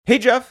Hey,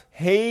 Jeff.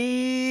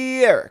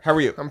 Hey, Eric. How are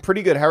you? I'm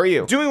pretty good. How are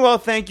you? Doing well,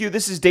 thank you.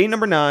 This is day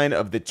number 9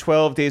 of the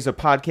 12 Days of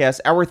Podcast,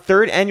 our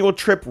third annual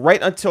trip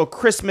right until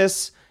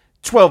Christmas.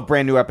 12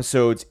 brand new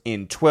episodes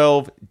in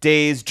 12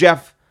 days.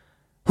 Jeff,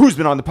 who's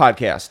been on the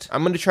podcast?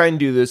 I'm going to try and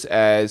do this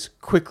as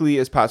quickly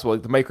as possible,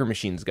 like the Micro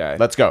Machines guy.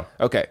 Let's go.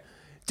 Okay.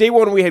 Day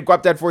 1, we had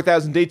Guapdad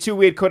 4000. Day 2,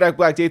 we had Kodak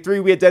Black. Day 3,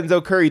 we had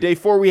Denzel Curry. Day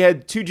 4, we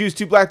had 2 Jews,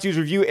 2 Black Jews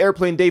review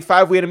Airplane. Day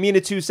 5, we had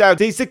Amina 2 Sound.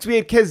 Day 6, we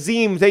had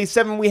Kazim. Day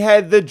 7, we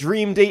had The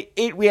Dream. Day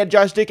 8, we had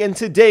Josh Dick. And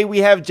today, we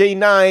have Day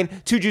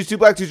 9, 2 Jews, 2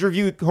 Black Jews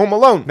review Home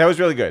Alone. That was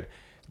really good.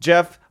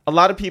 Jeff, a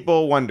lot of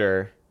people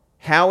wonder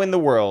how in the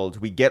world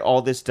we get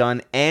all this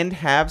done and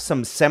have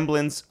some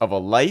semblance of a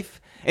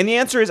life. And the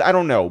answer is, I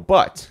don't know.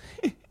 But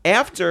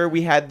after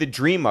we had The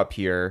Dream up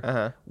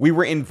here, we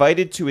were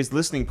invited to his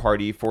listening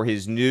party for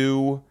his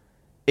new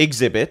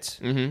exhibit,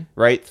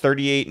 right?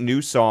 38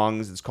 new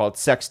songs. It's called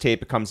Sex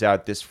Tape. It comes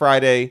out this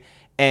Friday.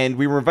 And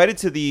we were invited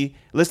to the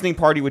listening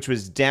party, which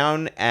was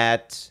down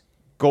at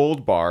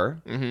Gold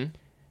Bar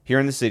here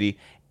in the city.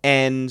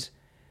 And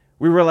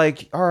we were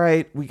like, all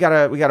right, we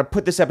gotta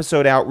put this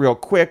episode out real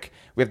quick.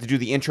 We have to do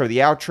the intro, the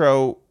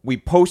outro. We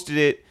posted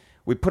it.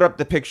 We put up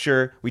the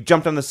picture. We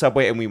jumped on the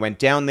subway and we went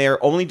down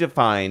there only to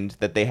find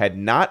that they had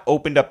not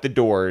opened up the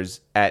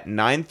doors at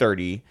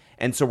 9:30.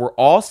 And so we're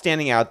all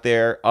standing out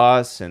there,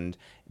 us and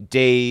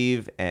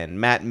Dave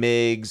and Matt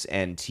Miggs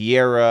and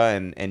Tierra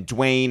and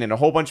Dwayne and a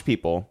whole bunch of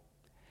people.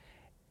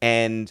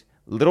 And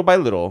little by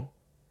little,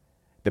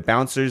 the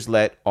bouncers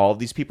let all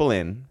these people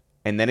in.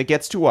 And then it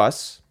gets to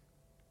us.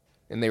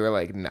 And they were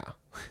like, nah.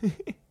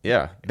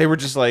 Yeah. They were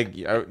just like,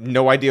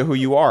 no idea who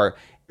you are.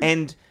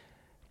 And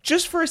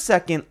just for a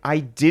second, I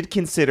did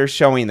consider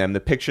showing them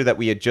the picture that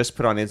we had just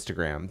put on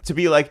Instagram to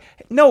be like,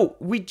 no,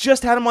 we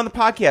just had him on the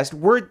podcast.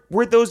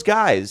 We're those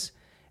guys.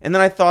 And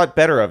then I thought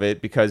better of it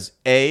because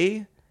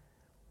A,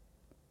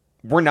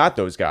 we're not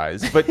those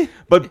guys.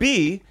 But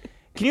B,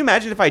 can you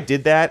imagine if I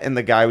did that and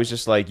the guy was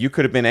just like, you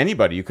could have been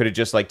anybody. You could have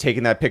just like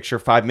taken that picture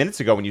 5 minutes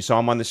ago when you saw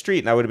him on the street.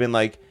 And I would have been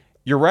like,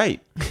 you're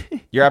right.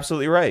 You're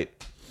absolutely right.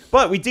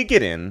 But we did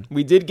get in.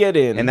 We did get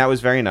in. And that was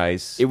very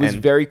nice. It was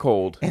very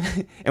cold.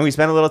 And we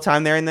spent a little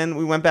time there, and then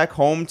we went back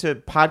home to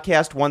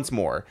podcast once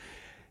more.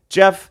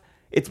 Jeff,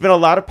 it's been a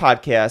lot of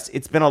podcasts.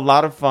 It's been a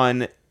lot of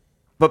fun.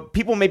 But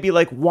people may be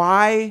like,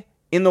 why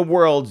in the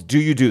world do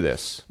you do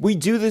this? We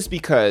do this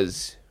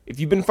because if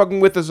you've been fucking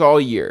with us all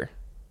year,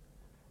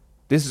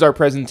 this is our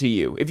present to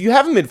you. If you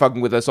haven't been fucking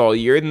with us all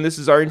year, then this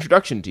is our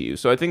introduction to you.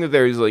 So I think that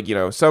there's like,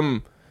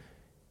 some...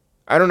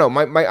 I don't know.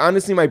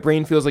 Honestly, my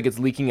brain feels like it's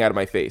leaking out of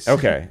my face.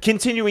 Okay.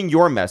 Continuing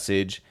your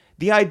message,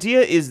 the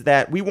idea is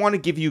that we want to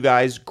give you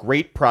guys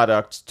great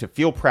products to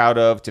feel proud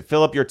of, to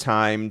fill up your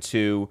time,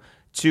 to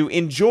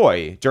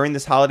enjoy during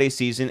this holiday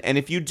season. And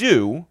if you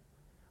do,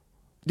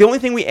 the only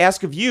thing we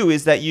ask of you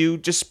is that you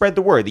just spread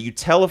the word, that you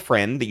tell a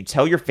friend, that you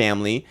tell your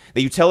family,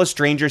 that you tell a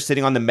stranger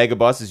sitting on the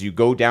megabus as you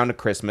go down to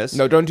Christmas.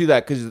 No, don't do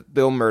that because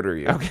they'll murder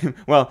you. Okay.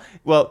 Well.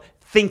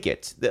 Think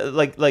it,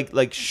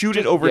 like shoot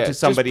it over to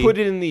somebody. Just put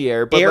it in the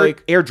air, but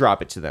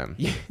airdrop it to them.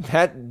 Yeah,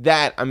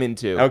 that I'm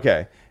into.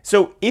 Okay,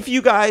 so if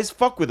you guys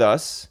fuck with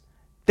us,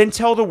 then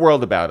tell the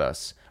world about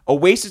us. A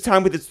Waste of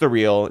Time with It's the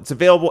Real. It's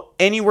available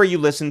anywhere you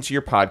listen to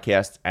your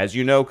podcast, as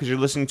you know, because you're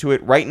listening to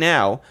it right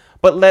now.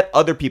 But let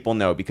other people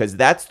know, because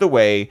that's the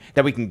way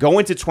that we can go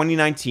into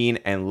 2019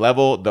 and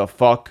level the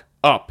fuck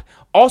up.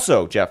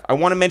 Also, Jeff, I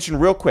want to mention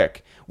real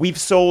quick, we've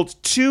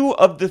sold 2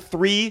 of the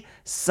 3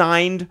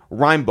 signed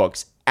rhyme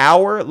books.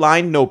 Our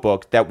line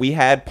notebook that we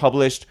had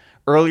published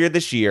earlier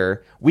this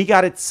year, we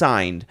got it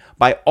signed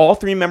by all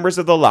 3 members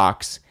of the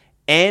Locks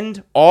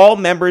and all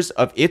members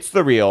of It's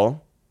the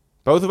Real.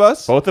 Both of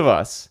us? Both of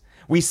us.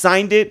 We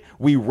signed it.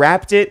 We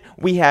wrapped it.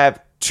 We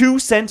have 2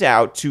 sent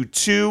out to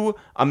 2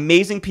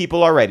 amazing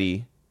people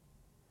already.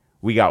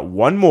 We got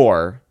 1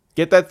 more.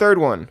 Get that 3rd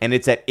one. And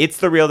it's at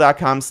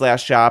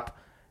itsthereal.com/shop.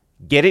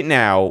 Get it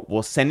now.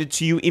 We'll send it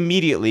to you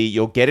immediately.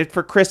 You'll get it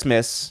for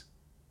Christmas.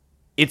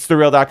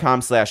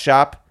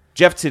 itsthereal.com/shop.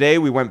 Jeff, today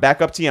we went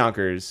back up to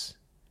Yonkers.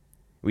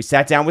 We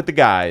sat down with the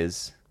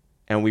guys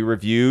and we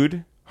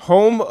reviewed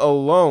Home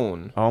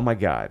Alone. Oh my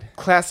God.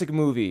 Classic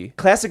movie.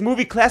 Classic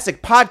movie,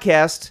 classic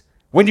podcast.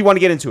 When do you want to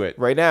get into it?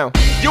 Right now.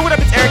 Yo, what up?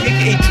 It's Eric,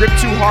 a.k.a. Drip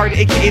Too Hard,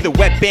 a.k.a. The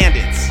Wet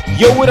Bandits.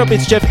 Yo, what up?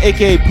 It's Jeff,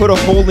 a.k.a. Put a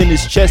Hole in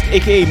His Chest,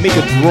 a.k.a. Make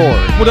a Drawer.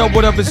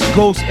 What up? It's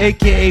Ghost,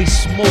 a.k.a.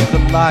 Smoke a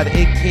Lot,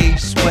 a.k.a.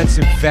 Sweats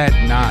and Fat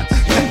Knots.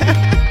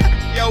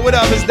 Yo, what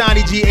up? It's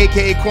Donnie G,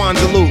 a.k.a.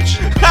 Kwanzaa Luch.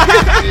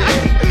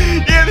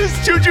 Yeah, this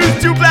is 2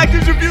 Jews, 2 Black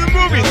Dudes review the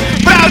movie.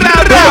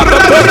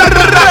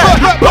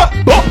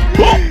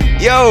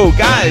 Yo,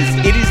 guys,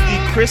 it is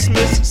the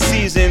Christmas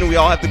season. We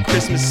all have the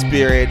Christmas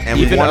spirit. And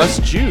even us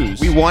Jews.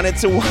 We wanted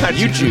to watch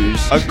you Jews.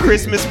 A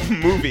Christmas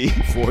movie.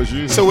 For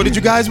Jews. So what did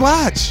you guys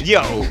watch?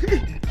 Yo, Home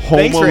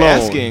Thanks Alone. for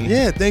asking.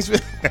 Yeah, thanks for...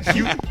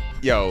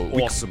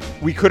 Awesome.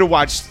 We could have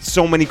watched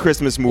so many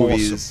Christmas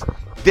movies. Awesome.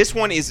 This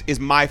one is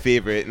my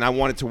favorite, and I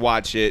wanted to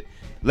watch it.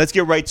 Let's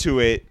get right to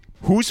it.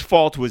 Whose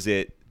fault was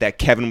it that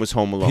Kevin was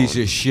home alone? Piece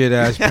of shit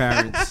ass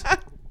parents.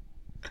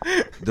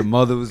 The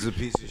mother was a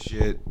piece of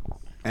shit,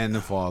 and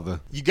the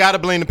father. You gotta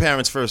blame the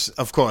parents first,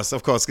 of course,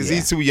 because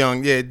he's too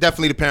young. Yeah,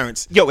 definitely the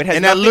parents. Yo, it has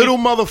and that nothing little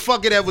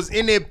motherfucker that was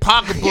in their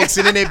pocketbooks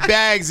and in their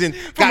bags and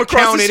got across the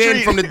counted in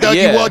street. from the Dougie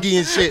Yeah. Wuggy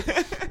and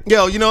shit.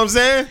 Yo, you know what I'm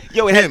saying?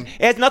 Yo, it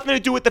has nothing to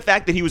do with the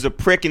fact that he was a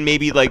prick and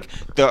maybe like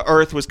the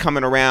earth was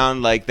coming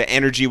around, like the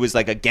energy was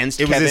like against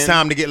It was Kevin. his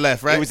time to get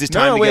left, right? It was his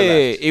time No, to wait, get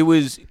wait, left. it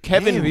was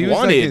Kevin Damn, he was like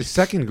wanted. in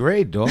second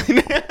grade, dog.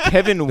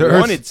 Kevin The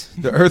wanted.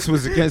 the Earth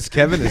was against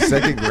Kevin in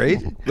second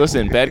grade.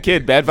 Listen, bad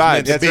kid, bad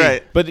vibes. That's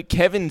right. But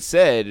Kevin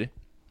said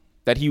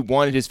that he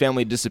wanted his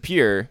family to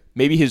disappear.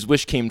 Maybe his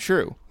wish came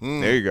true.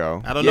 There you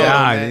go. I don't know,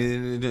 Nah,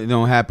 man. it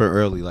don't happen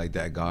early like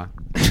that, guy.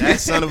 That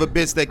son of a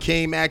bitch that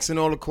came asking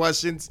all the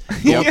questions,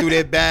 going through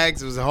their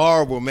bags. It was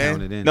horrible, man.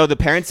 Counted in. No, the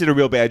parents did a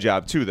real bad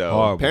job too, though.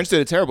 Horrible. Parents did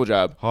a terrible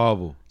job.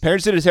 Horrible.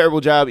 Parents did a terrible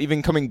job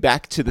even coming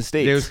back to the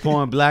States. They was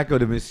pouring black, or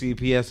there been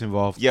CPS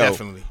involved. Yo,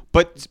 Definitely.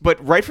 But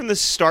right from the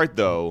start,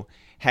 though,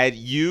 had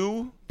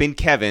you been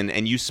Kevin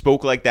and you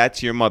spoke like that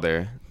to your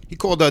mother, He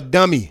called her a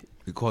dummy.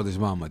 We called his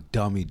mom a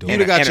dummy, dog.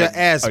 You'd have got and your a-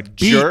 ass a beat.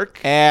 jerk.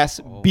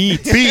 Ass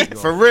beat. Beat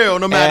for real,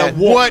 no matter And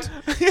what,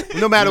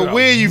 no matter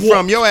where you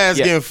from, your ass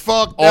Yeah. getting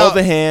fucked All up.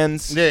 the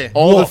hands. Yeah.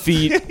 All Whooped.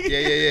 the feet.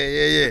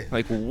 Yeah.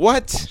 Like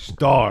what?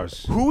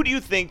 Stars. Who do you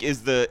think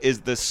is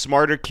the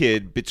smarter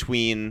kid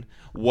between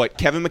what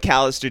Kevin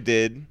McAllister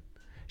did?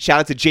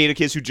 Shout out to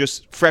Jadakiss, who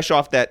just fresh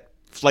off that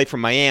flight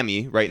from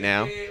Miami right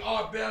now.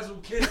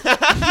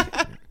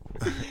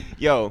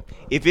 Yo,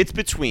 if it's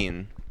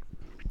between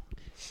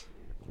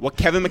what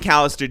Kevin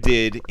McAllister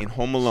did in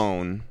Home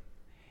Alone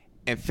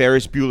and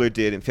Ferris Bueller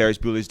did in Ferris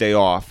Bueller's Day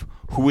Off,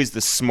 who is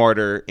the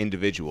smarter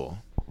individual?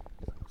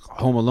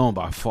 Home Alone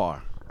by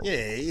far.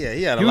 Yeah. He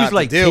had a He lot was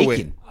like to deal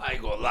taken. with. I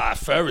ain't gonna lie,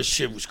 Ferris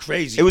shit was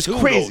crazy. It was too,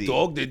 crazy.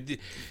 though, dog.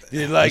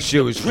 They like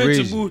shit was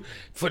principal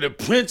for the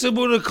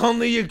principal to come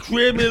to your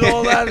crib and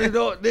all that. And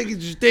all,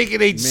 niggas just thinking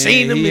they'd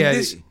seen him in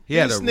this. He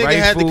had This a nigga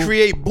rifle. had to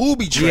create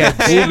booby He had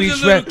traps. He booby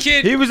was a little trap.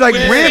 kid. He was like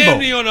with Rambo.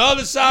 family on the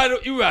other side.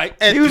 You're right.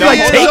 And He was no, like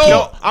hold taken. on.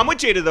 No, I'm with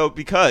Jada though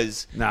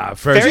because Nah,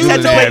 Ferris Ferris Bueller had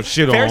to didn't play, have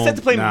shit on Ferris him. had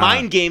to play Nah.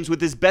 mind games with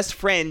his best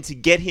friend to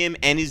get him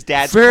and his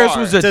dad's Ferris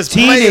car. was a Just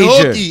play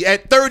teenager. hooky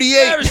at 38.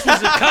 Ferris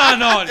was a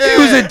con artist. He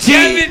was a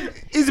teen. Kevin-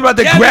 He's about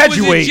to Kevin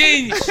graduate. was a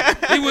genius.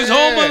 He was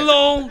home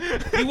alone.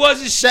 He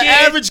wasn't The scared.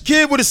 average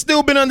kid would have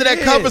still been under that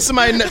cover.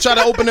 Somebody try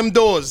to open them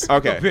doors.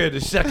 Okay. Compared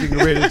to second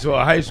grader to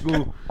a high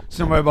school,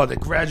 somebody about to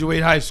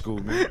graduate high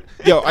school, man.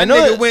 Yo, I know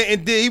Nigga that- went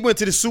and did. He went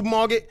to the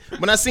supermarket.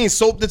 When I seen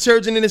soap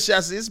detergent in the shop, I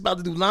said, "It's about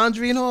to do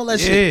laundry and all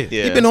that shit."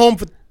 Yeah. He been home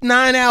for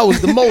 9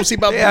 hours. The most he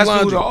about They to do asked me who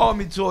laundry. the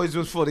army toys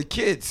was for the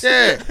kids.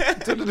 Yeah,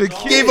 To the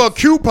kids. gave her a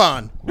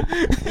coupon.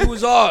 He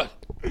was hard.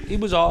 He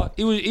was hard.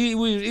 He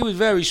was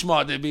very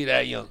smart to be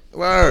that young.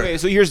 Word. Okay,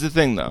 so here's the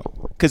thing, though.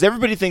 Because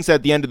everybody thinks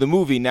at the end of the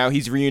movie, now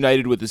he's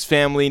reunited with his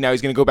family. Now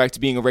he's going to go back to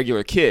being a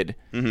regular kid.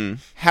 Mm-hmm.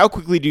 How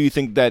quickly do you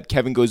think that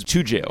Kevin goes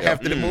to jail?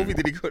 After the movie,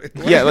 did he go?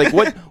 Yeah, like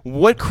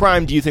what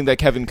crime do you think that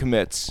Kevin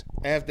commits?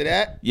 After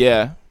that,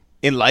 Yeah.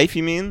 In life,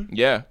 you mean?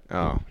 Yeah.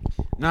 Oh.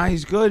 Nah,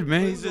 he's good,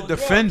 man. He's a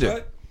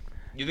defender.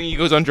 You think he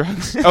goes on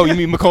drugs? Oh, you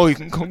mean Macaulay?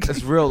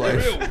 That's real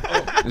life.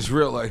 It's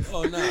real life.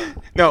 Oh no.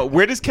 No,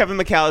 where does Kevin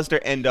McAllister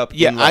end up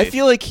Yeah, in I life?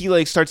 feel like he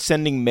like starts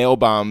sending mail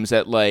bombs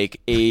at like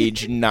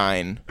age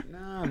 9.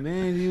 Nah,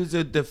 man, he was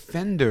a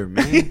defender,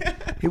 man.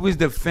 He was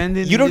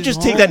defending. You don't his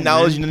just take that home,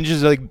 knowledge man. and then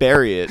just like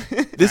bury it.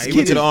 This he kid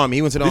went to is the army.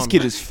 He went to the this army.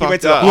 kid is fucked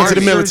went to the up. He went to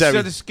the army. military.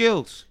 Set of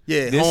skills.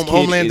 Yeah, This kid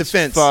Homeland is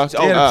Defense. fucked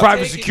They had a up.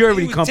 private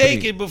security he was company.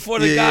 taken before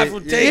the Yeah, guy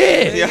from yeah.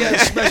 taking. Yeah. He had a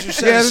special He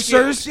set had of a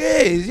skills. certain,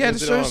 yeah, he had a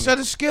certain set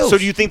of skills. So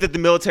do you think that the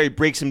military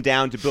breaks him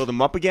down to build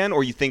him up again,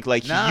 or you think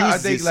like he Nah, I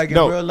uses think this- like in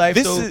No, real life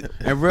this though, is-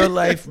 in real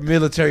life,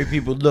 military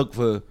people look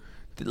for,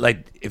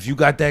 like, if you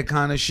got that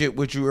kind of shit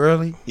with you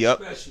early,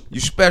 Yep. you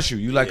special.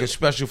 You like a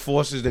special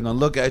forces. They're gonna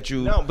look at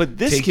you. No, but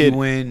this take kid-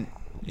 you in,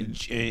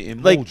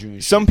 and Like mold you.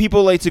 And some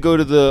people like to go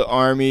to the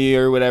army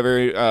or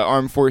whatever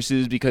armed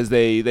forces because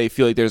they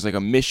feel like there's like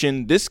a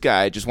mission. This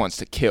guy just wants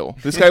to kill.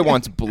 This guy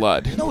wants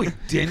blood. shit. No, he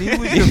didn't. He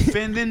was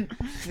defending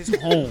his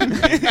home.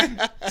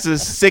 Man. It's a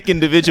sick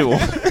individual.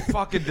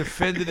 Fucking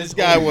defending his This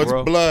guy home, wants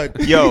bro.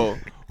 blood. Yo,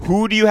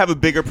 who do you have a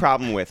bigger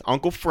problem with,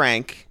 Uncle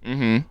Frank,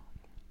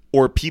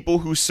 or people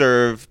who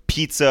serve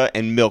pizza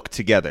and milk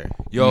together?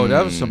 Yo,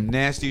 that was some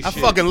nasty I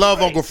shit. fucking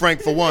love Uncle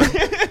Frank for one.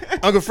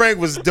 Uncle Frank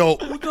was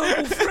dope.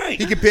 Uncle Frank.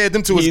 He compared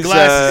them to his He's,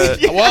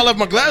 glasses. Well, I left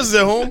my glasses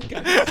at home.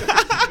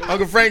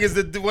 Uncle Frank is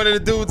one of the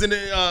dudes in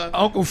the.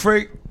 Uncle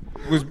Frank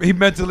he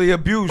mentally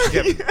abused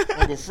him.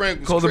 Uncle Frank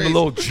was Called crazy. him a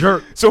little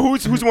jerk. So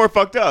who's more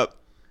fucked up,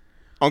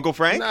 Uncle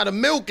Frank? Nah, the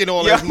milk and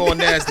all that's more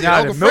nasty. Nah,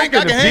 Uncle the milk Frank, I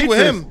and can the hang with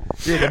him.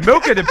 pizzas. Yeah, the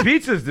milk and the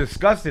pizza is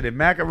disgusting. And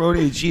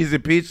macaroni and cheese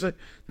and pizza.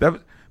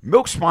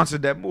 Milk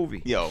sponsored that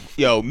movie.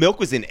 Yo, milk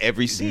was in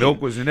every scene.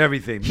 Milk was in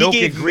everything. He Milk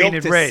gave and green milk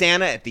and to red.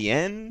 Santa at the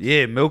end.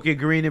 Yeah, milk and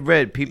green and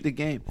red. Peep the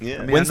game. Yeah. I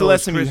mean, When's I the know last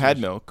it's time you had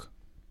Christmas. milk?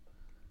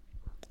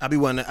 I be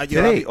one.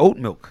 Today, oat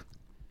milk.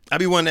 I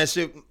be one that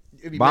shit.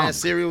 It be Bong. mad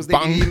cereals. They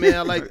Bong. can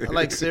email. I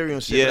like cereal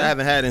and shit. Yeah. But I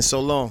haven't had it in so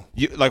long.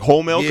 You, like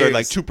whole milk or Years.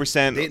 like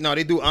 2%?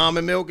 They do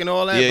almond milk and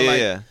all that. Yeah, but yeah, like,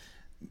 yeah.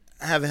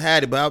 I haven't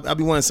had it, but I'll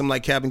be wanting some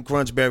like Captain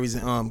Crunch berries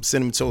and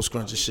cinnamon toast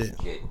crunch and shit. You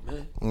Kit, man.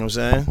 know what I'm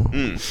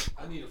saying?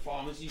 I need a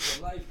pharmacy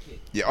for life kit.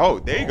 Yeah. Oh,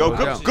 there you go. No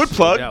Good, doubt. good No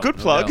plug. doubt. Good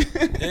No plug.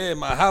 Yeah,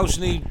 my house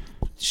need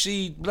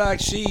seed, black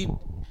seed.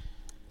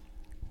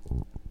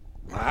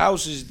 My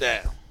house is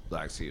down.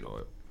 Black seed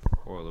oil,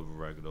 oil of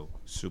oregano,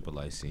 super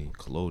lysine,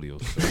 colloidal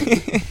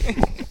syrup,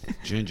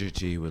 ginger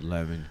tea with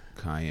lemon,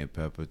 cayenne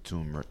pepper,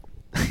 turmeric.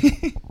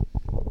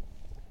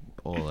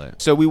 All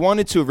that. So we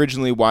wanted to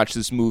originally watch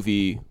this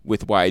movie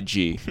with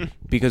YG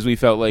because we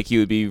felt like he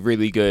would be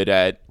really good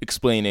at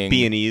explaining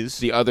B&Es.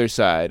 the other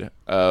side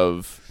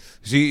of.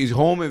 See,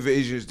 home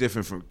invasion is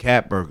different from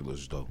cat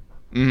burglars, though.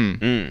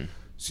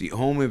 See,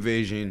 home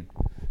invasion,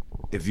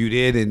 if you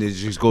did, then it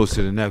just goes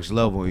to the next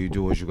level and you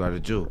do what you got to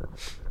do.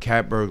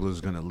 Cat burglar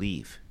is gonna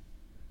leave.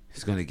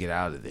 He's gonna get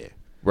out of there.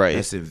 Right.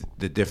 That's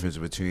the difference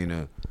between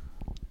a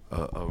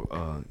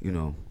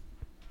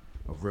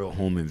real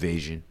home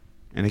invasion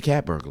and a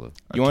cat burglar.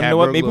 You want to know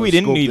what? Maybe we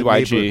didn't need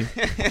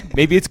YG.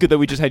 Maybe it's good that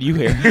we just had you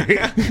here.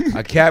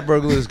 A cat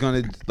burglar is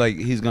gonna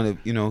he's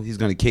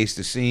gonna case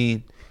the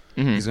scene.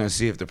 He's gonna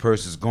see if the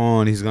person's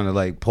gone. He's gonna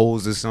like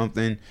pose or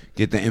something,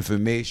 get the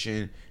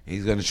information. And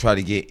he's gonna try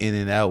to get in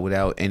and out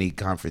without any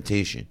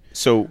confrontation.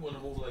 So Wanna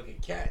move like a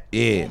cat.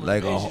 Yeah, Home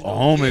like a invasion,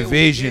 home yeah,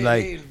 invasion. they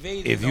Like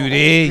invaded if the you home.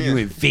 there, you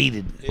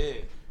invaded. Yeah.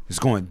 It's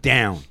going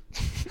down.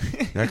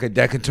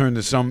 that could turn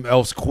to something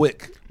else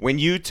quick. when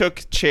you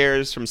took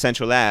chairs from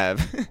Central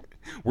Ave,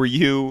 were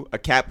you a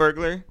cat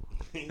burglar?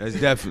 That's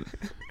definitely.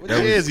 What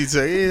chairs he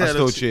took? He I had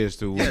stole a- chairs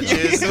too. Yeah,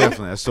 chairs too?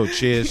 Definitely, I stole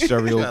chairs,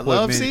 stereo got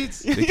love equipment.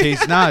 seats? The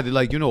case, nah,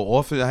 like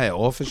office. I had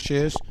office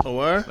chairs. Oh,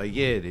 word? Like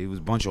there was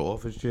a bunch of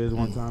office chairs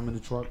one time in the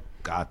truck.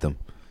 Got them.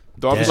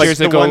 The office Like chairs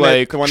the that go one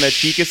like the one that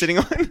Cheek is sitting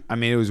on, I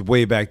mean, it was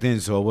way back then,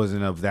 so it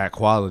wasn't of that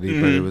quality,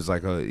 but it was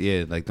like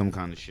like them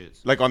kind of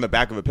shits. like on the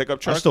back of a pickup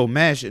I truck. stole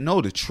mad shit.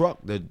 No, the truck,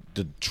 the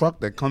truck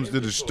that comes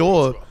to the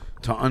store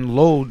to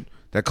unload.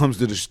 That comes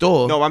to the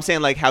store. No, I'm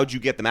saying like, how'd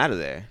you get them out of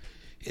there?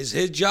 It's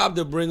his job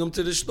to bring them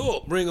to the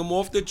store. Bring them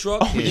off the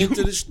truck and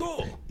into the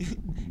store.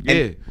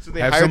 yeah. So they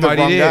Have hired the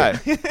somebody wrong there.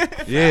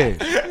 guy.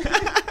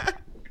 Yeah.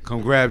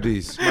 Come grab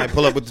these. Might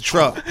pull up with the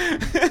truck.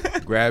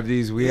 Grab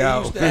these. We They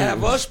out. used to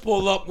have us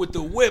pull up with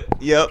the whip,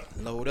 Yep.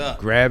 Load up.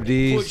 Grab put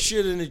these.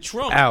 shit in the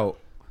trunk. Out.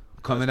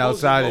 Coming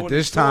Supposed to outside go at in the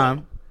this store.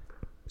 time.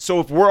 So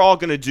if we're all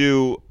gonna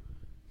do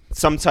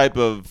some type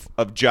of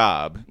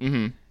job,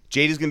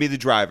 Jade is gonna be the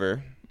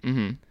driver.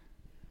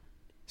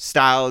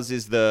 Styles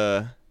is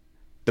the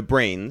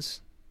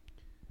brains.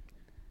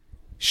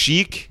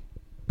 Chic,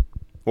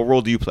 what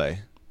role do you play?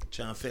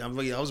 Trying to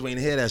figure, I was waiting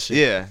to hear that shit.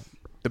 Yeah,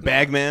 the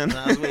bag man.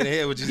 Nah, I was waiting to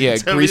hear what you Yeah,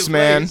 tell me grease to play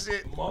man. and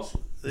shit.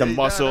 Muscle. The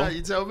muscle.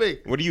 You tell me.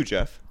 What are you,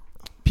 Jeff?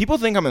 people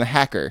think I'm a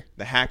hacker,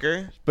 The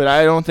hacker. but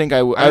I don't think I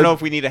I don't know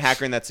if we need a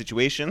hacker in that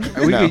situation.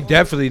 We No. could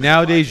definitely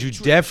nowadays. You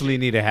definitely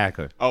need a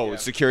hacker. Oh,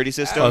 security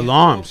system.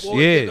 Alarms, Avoid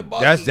getting yeah, the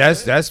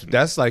buses,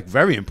 that's like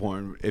very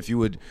important. If you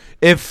would,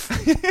 if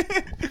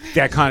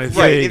that kind of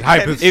Right, thing, if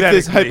hypothetically, if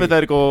this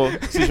hypothetical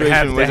have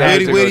situation to was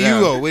have- ever Where to do go you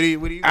down. go? Where do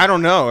you? I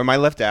don't know. Am I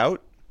left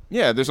out?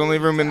 Yeah, there's only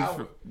room in.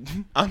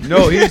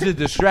 no, here's the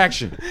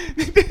distraction.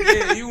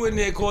 Yeah, you in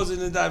there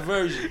causing a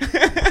diversion.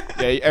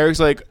 Yeah, Eric's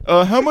like,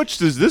 how much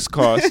does this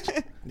cost?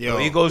 Yo,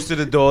 He goes to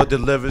the door,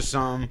 delivers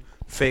something,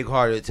 fake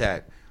heart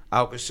attack.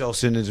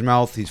 Alka-Seltzer in his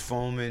mouth, he's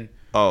foaming.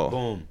 Oh,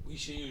 Boom. We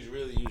should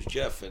really use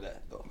Jeff for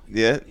that though.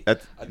 yeah.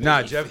 That's, I think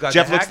Nah, he Jeff fit- got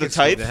Jeff the looks the hacking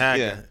type. the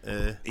skills.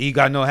 hacker. He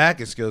got no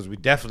hacking skills. We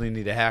definitely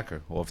need a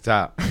hacker off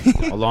top.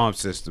 Alarm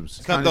systems.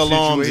 Cut Kind the of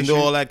alarms and do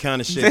situation. all that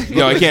kind of shit.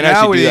 No, I can't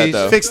actually do that Nowadays-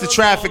 though. Fix the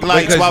traffic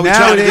lights Because while we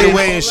trying to get nowadays-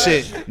 away and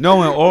shit.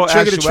 No, in all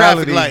Trigger the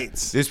traffic actuality,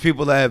 lights. there's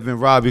people that have been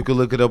robbed. You could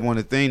look it up on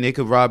the thing. They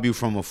could rob you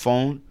from a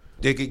phone.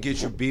 They could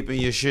get you beeping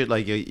your shit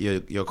like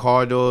your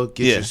car door.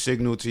 Get Yeah. your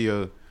signal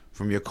to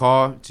from your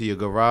car to your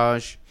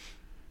garage,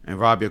 and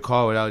rob your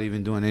car without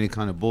even doing any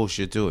kind of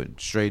bullshit to it.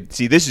 Straight,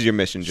 see, this is your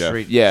mission, Jeff.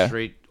 straight, Yeah.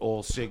 straight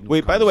all signal.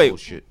 Wait, by kind the of way,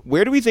 bullshit.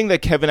 where do we think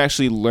that Kevin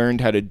actually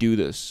learned how to do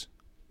this?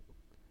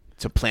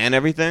 To plan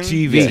everything.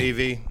 TV.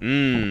 TV.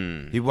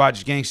 Mm. He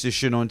watched gangster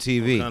shit on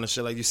TV. Kind of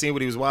shit. Like you seen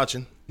what he was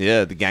watching?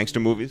 Yeah, the gangster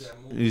movies.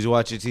 He's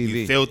watching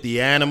TV. Filthy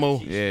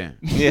animal. Yeah.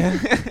 Yeah.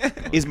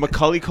 Is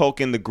Macaulay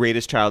Culkin the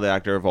greatest child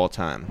actor of all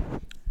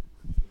time?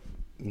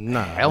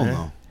 Nah, Hell man.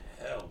 no.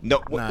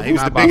 No. Nah, he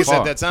was not the by biggest far.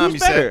 at that time. Who's You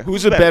better? said.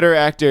 Who's a better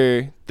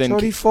actor than?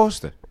 Jodie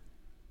Foster.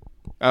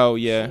 Oh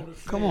yeah.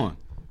 Come on.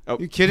 Oh.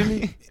 You kidding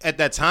me? At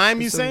that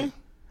time, you saying?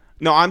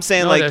 No, I'm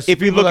saying No, like that's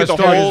if you people look at that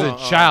the started whole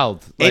as a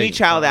child, any like,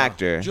 child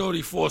actor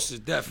Jodie Foster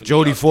definitely.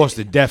 Jodie up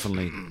Foster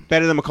definitely.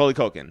 better than Macaulay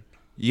Culkin.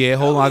 Yeah,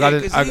 hold there. on. I got Yeah,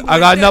 it. 'cause I, he I went got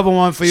there. another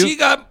one for you. She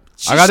got.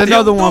 I got she's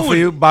another still one for doing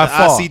you it. by I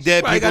far. see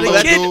dead Probably people. got a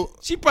That kid. dude.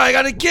 She probably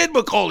got a kid.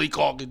 Macaulay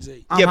Culkin's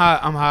age. I'm Yeah. high.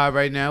 I'm high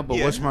right now. But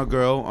Yeah. what's my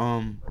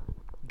girl?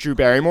 Drew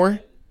Barrymore.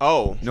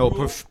 Oh, No,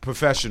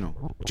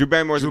 professional. Drew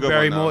Barrymore's Drew a good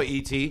Barrymore, one. Though.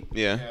 E.T.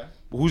 Yeah.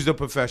 Who's the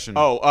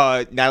professional?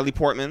 Oh, Natalie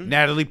Portman.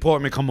 Natalie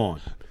Portman. Come on.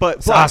 But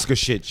It's Oscar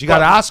shit. She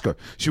got an Oscar.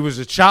 She was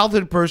a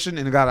childhood person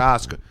and got an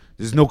Oscar.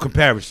 There's no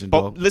comparison,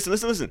 But dog.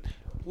 listen.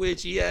 Where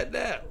she at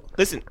now?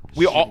 Listen,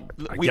 we all.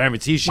 I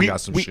guarantee she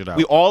got some shit out.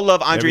 We all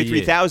love Andre Every year.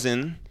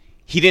 3000.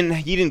 He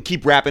didn't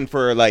keep rapping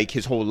for like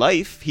his whole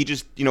life. He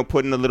just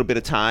put in a little bit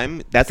of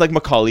time. That's like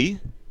Macaulay.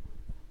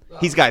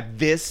 He's got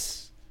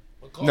this.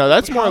 No,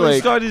 that's more Macaulay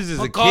like started as a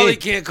Macaulay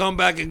kid. can't come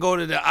back and go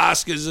to the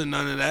Oscars and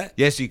none of that.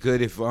 Yes, he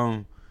could if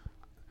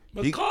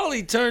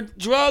Macaulay turned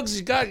drugs.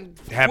 He got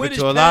Happened quit his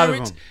to a lot of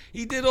parents. them.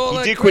 He did all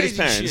that He did quit his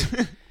crazy parents.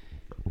 shit.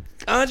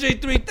 Andre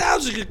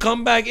 3000 could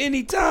come back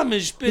anytime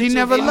and spit. He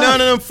never some- left.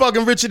 None of them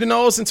fucking richer than the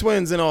Olsen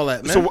twins and all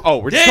that, man. So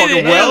we're just Yeah,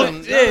 talking yeah,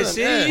 wealth. yeah,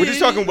 see? We're just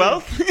talking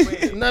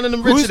wealth. None of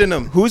them richer than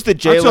them. who's the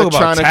Jay I'm talking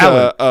about Electronica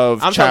talent. of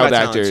I'm talking child about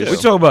talent, actors? too. We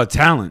talking about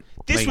talent.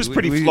 This Like, was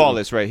pretty we-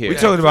 flawless right here. We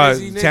talking about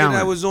Crazy nigga talent.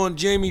 that was on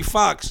Jamie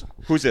Foxx.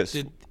 Who's this?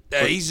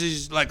 He's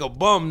just like a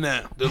bum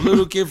now. The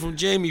little kid from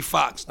Jamie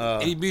Foxx.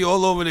 He be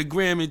all over the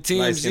Gram and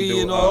Light-skinned TMZ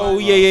dude. and all. Oh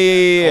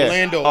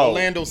yeah.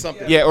 Orlando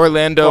something. Yeah,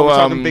 Orlando. We're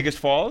talking Biggest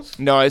Falls.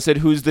 No, I said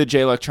who's the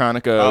Jay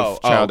Electronica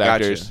of child gotcha,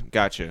 actors?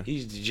 Gotcha.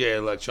 He's the Jay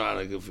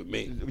Electronica for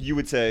me. You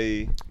would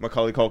say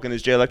Macaulay Culkin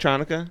is Jay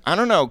Electronica? I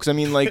don't know, because I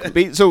mean, like, so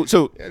That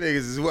niggas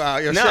is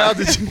wild. Yo, No. shout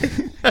out to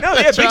No,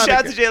 yeah, big shout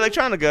out to Jay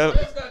Electronica.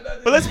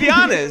 But let's be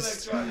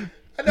honest. I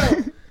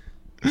know.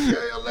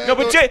 No,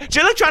 but Jay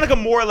Electronica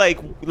more like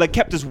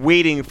kept us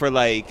waiting for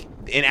like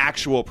an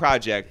actual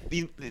project.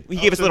 He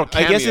gave us a little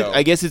cameo.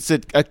 I guess it's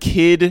a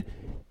kid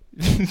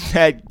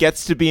that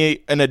gets to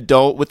be an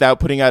adult without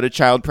putting out a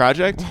child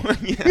project.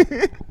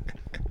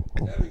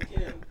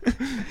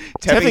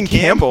 Tevin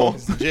Campbell.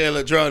 Jay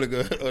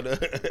Electronica. Or the-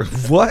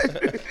 What?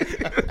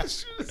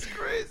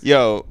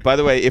 Yo, by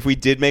the way, if we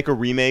did make a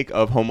remake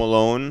of Home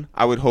Alone,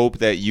 I would hope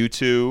that you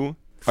two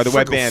are the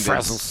wet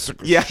bandits.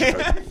 Yeah.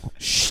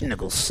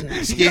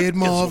 Scared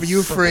Marv, you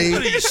afraid?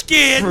 Are you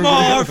scared,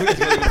 Marv? One of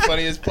the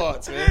funniest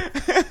parts, man.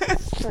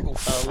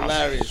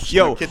 Hilarious.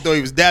 Yo. Kid thought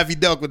he was Daffy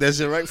Duck with that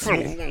shit, right?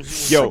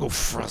 Yo,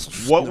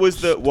 what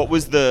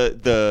was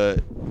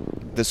the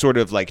sort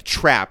of like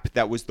trap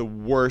that was the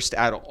worst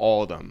out of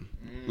all of them?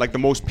 Like the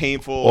most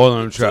painful. All of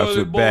them traps Toilet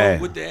are bowl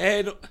bad. with the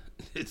head.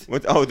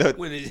 What,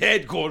 When his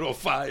head caught on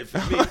fire for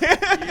me.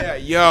 Yeah,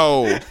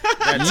 yo.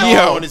 That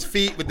tar on his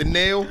feet with the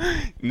nail.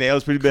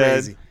 nails pretty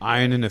bad. Crazy.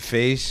 Iron in the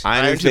face.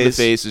 Iron to the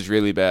face is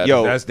really bad.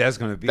 Yo, That's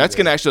gonna be. that's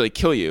there. gonna actually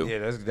kill you. Yeah,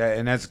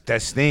 that's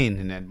that stain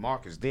and that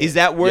mark is there. Is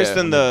that worse Yeah,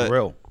 than on the the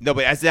grill. No,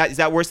 but is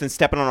that worse than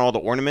stepping on all the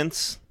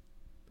ornaments?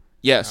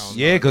 Yes.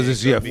 Yeah, because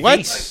it's your Like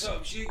face.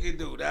 something she could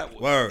do that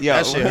one. Word. Yo.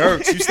 That shit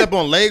hurts. You step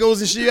on Legos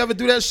and shit. You ever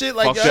do that shit?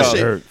 Like Fucked that up.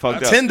 shit.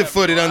 Fucked up.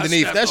 Tender-footed I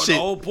underneath. stepped That on shit. The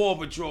whole Paw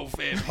Patrol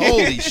family.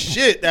 Holy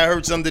shit, that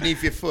hurts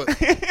underneath your foot.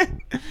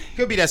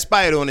 Could be that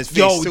spider on his face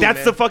Yo, too, that's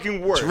man. the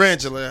fucking worst.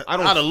 Tarantula. I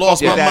don't I'd have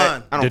lost fuck my with that.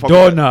 mind. I don't The fuck with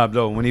that. doorknob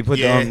though, when he put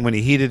Yeah. when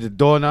he heated the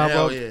doorknob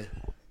Hell up, yeah.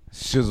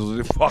 sizzled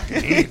the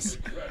fucking hands.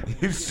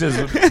 He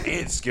sizzled the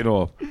hand skin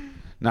off.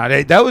 Nah,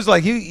 that was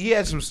like he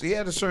had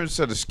a certain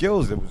set of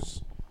skills that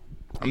was.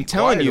 I'm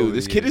telling quiet you, over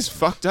this here. kid is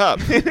fucked up.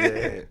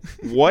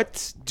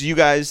 What do you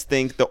guys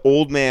think the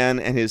old man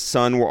and his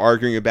son were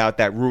arguing about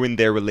that ruined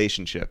their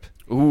relationship?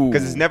 Ooh.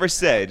 Because it's never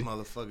said.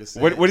 Motherfucker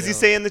said, What does he yo.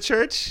 say in the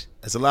church?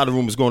 There's a lot of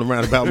rumors going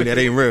around about me that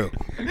ain't real.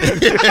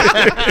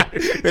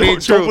 It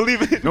ain't true. Don't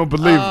believe it. Don't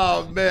believe.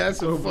 Oh man, that's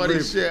some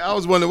funny shit. I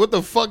was wondering what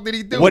the fuck did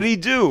he do? What did he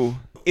do?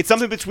 It's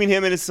something between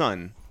him and his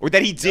son, or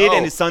that he did,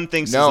 and his son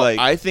thinks No, is like.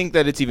 I think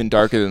that it's even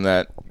darker than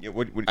that. Yeah,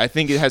 what, I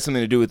think it has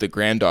something to do with the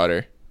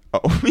granddaughter.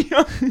 oh,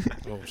 yeah.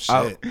 Oh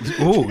shit.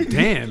 Oh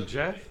damn,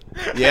 Jeff.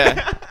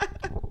 Yeah.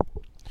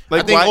 I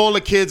Like, think why- all the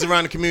kids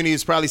around the community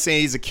is probably saying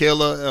he's a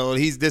killer or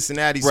he's this and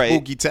that. He's Right.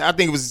 spooky. I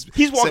think it was.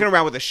 He's walking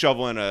around with a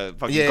shovel and a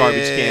fucking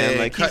garbage can,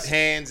 like cut he's,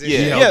 hands. And Yeah.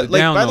 shit. yeah, held it like,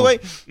 down, by the though. way,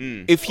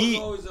 Mm. if He he.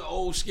 was always an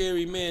old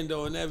scary man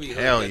though, and every hood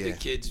Hell that yeah. the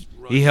kids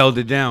run. He held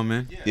it down,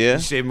 man. Yeah.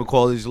 He saved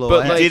Macaulay's little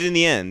But, ass. like- did in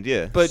the end,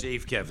 yeah. But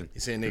Save Kevin.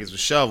 He's saying niggas with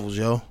shovels,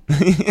 yo.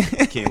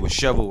 Came with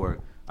shovel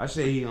work. I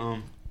say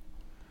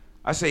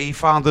he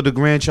fathered the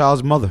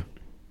grandchild's mother.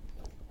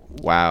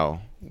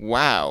 Wow.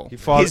 wow. He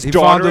fathered, His he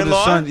fathered the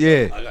daughter-in-law? son.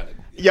 Yeah,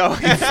 Yo,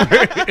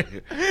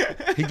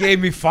 he gave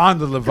me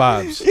fondler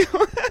vibes.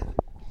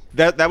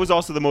 that was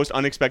also the most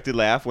unexpected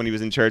laugh when he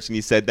was in church and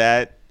he said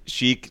that.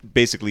 Sheik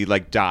basically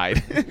like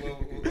died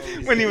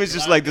when he was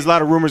just like, "There's a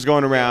lot of rumors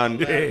going around,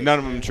 none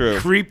of them true."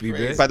 Creepy,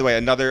 man. By the way,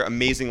 another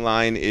amazing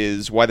line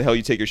is, "Why the hell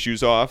you take your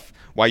shoes off?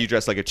 Why you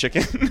dress like a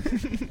chicken?"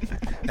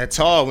 That's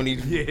hard when he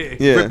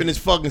Yeah. ripping his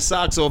fucking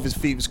socks off his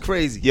feet was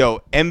crazy.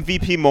 Yo,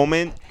 MVP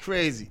moment.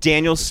 Crazy.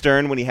 Daniel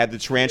Stern when he had the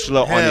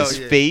tarantula on Hell his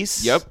yeah.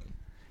 face. Yep.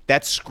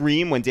 That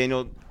scream when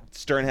Daniel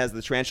Stern has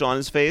the tarantula on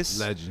his face.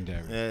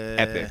 Legendary.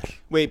 Epic.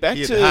 Wait, back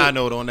He had the high to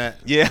note on that.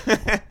 Yeah.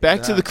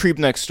 back to the creep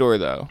next door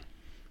though.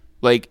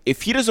 Like,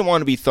 if he doesn't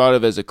want to be thought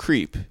of as a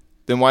creep,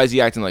 then why is he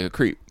acting like a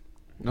creep?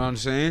 Know what I'm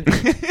saying?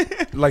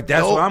 Like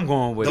that's old- what I'm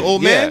going with. The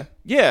old man?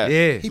 Yeah.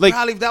 Yeah. He Like,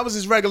 probably, that was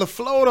his regular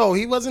flow though.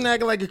 He wasn't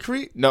acting like a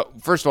creep. no,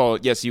 first of all,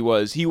 yes, he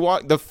was.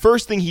 The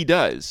first thing he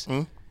does,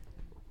 Hmm?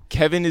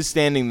 Kevin is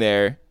standing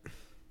there,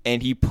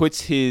 and he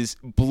puts his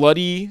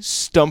bloody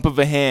stump of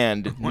a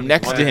hand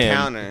next On to the him,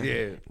 counter.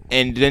 Yeah.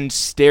 and then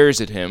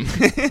stares at him.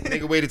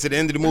 Nigga waited to the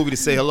end of the movie to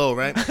say hello,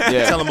 right?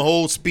 Yeah. Tell him a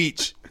whole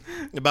speech.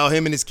 about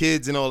him and his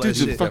kids and all that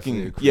Dude, the shit.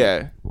 fucking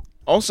yeah.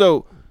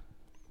 Also,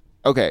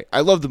 okay,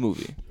 I love the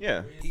movie.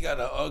 Yeah. He got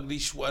an ugly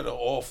sweater,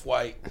 off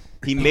white.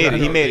 He made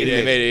it. He made it.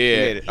 He made it, yeah.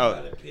 He made it.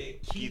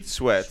 Oh, Keith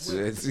Sweats.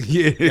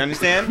 Yeah. You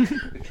understand?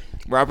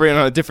 We're operating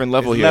on a different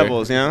level here.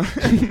 Levels, you know?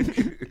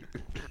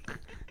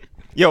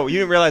 Yo, you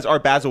didn't realize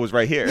Art Basel was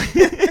right here.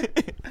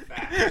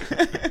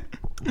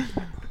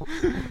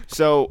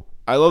 So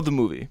I love the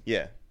movie,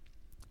 Yeah.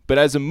 but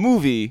as a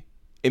movie,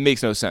 it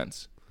makes no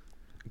sense.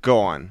 Go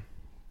on.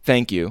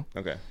 Thank you.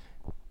 Okay.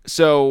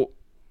 So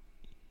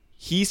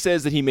he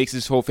says that he makes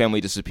his whole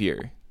family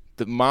disappear.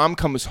 The mom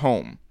comes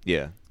home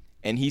Yeah.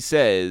 and he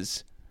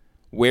says,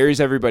 "Where's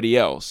everybody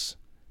else?"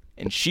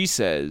 And she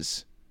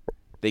says,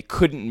 "They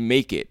couldn't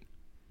make it."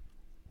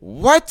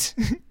 What?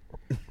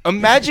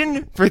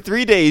 Imagine for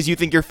 3 days you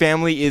think your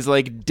family is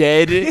like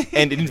dead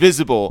and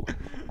invisible.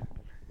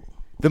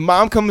 The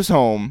mom comes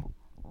home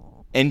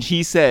and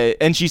she says,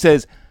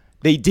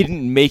 "They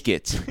didn't make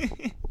it."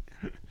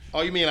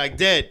 Oh, you mean like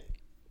dead?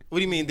 What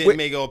do you mean didn't Wait.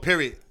 make it? Or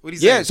period? What do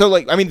you Yeah, so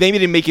like I mean they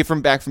didn't make it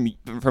from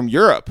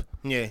Europe,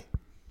 Yeah.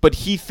 but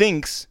he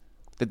thinks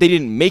that they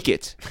didn't make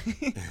it.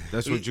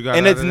 That's what you got.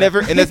 And out it's of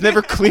never That? and it's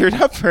never cleared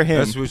up for him.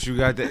 That's what you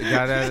got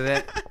out of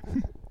that.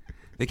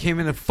 They came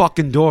in the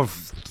fucking door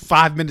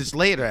 5 minutes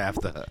later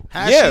after her.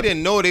 How Yeah. she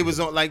didn't know they was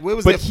on, like, where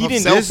was But their he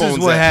didn't- cell this is phones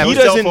what at? happened.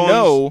 He doesn't Cell phones,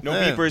 know. No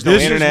Yeah. beepers, no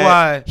This internet. is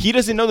why He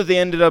doesn't know that they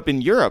ended up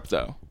in Europe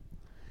though.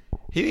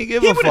 he didn't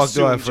give He a would fuck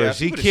assume, though at Jeff. first.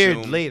 He He would cared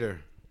assume.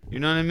 later. You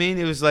know what I mean?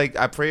 It was like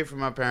I prayed for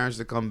my parents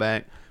to come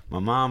back. My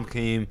mom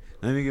came.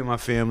 Let me get my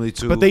family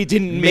too. But they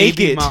didn't Maybe make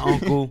it. My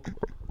uncle.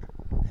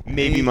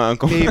 Maybe my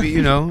uncle.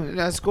 Maybe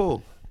that's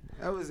cool.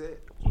 That was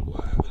it.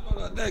 What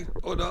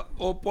happened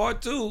on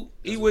part 2?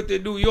 He went to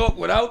New York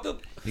without them.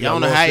 I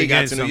don't know how he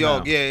got again to New somehow.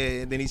 York.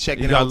 Yeah. Then he checked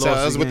He in got hotel. lost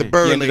That was with the again.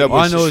 bird He ended lady. up All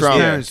I with know his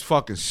Trump. parents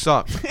fucking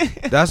suck.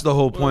 That's the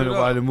whole point of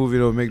why the movie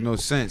don't make no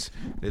sense.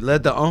 They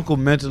let the uncle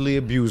mentally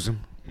abuse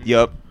him.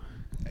 Yup.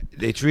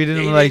 They treated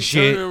They him like didn't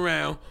shit. turn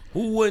around.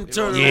 Who wouldn't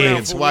turn Yeah,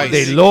 around for one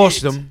they of their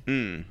lost kids?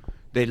 him.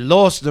 They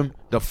lost him.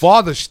 The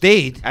father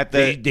stayed. At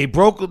the-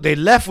 They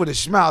left with a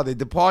smile. They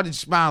departed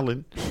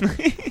smiling.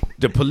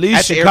 The police,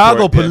 At the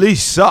Chicago airport, yeah.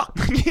 police suck.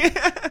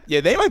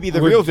 Yeah, they might be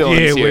the real villains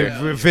yeah, here.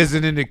 we're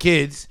visiting the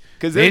kids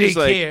Because they they're didn't just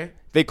like care.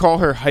 they call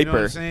her You know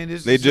what hyper. I'm saying?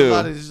 They do.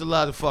 There's a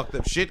lot of fucked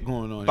up shit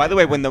going on. By the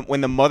here. way,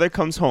 when the mother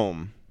comes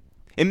home,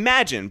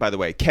 imagine, by the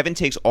way, Kevin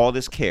takes all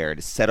this care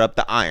to set up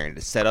the iron,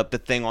 to set up the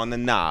thing on the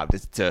knob,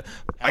 to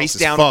ice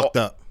is down fucked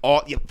up.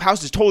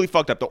 House is totally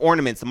fucked up. The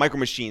ornaments, the micro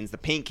machines, the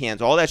paint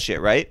cans, all that shit,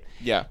 right?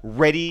 Yeah.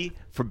 Ready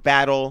for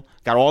battle,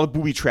 got all the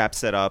booby traps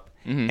set up,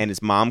 Mm-hmm. and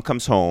his mom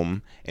comes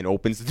home and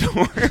opens the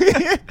door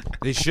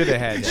they should have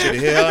had Should that.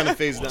 have hit her in the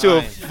face. with the to a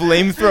iron.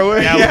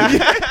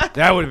 flamethrower.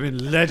 That would have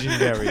been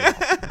legendary.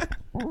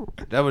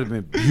 That would have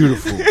been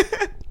beautiful.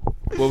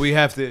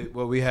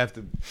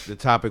 The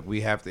topic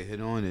we have to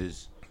hit on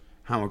is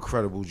how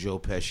incredible Joe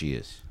Pesci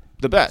is.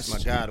 The best. My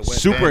God, the Wet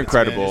Super Bandits,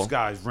 incredible. This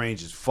guy's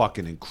range is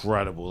fucking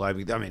incredible. I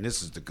mean,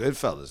 this is the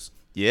Goodfellas.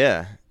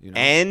 Yeah. You know?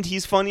 And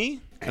he's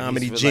funny.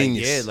 Comedy He's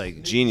genius.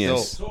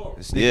 Genius.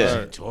 This Yeah. nigga's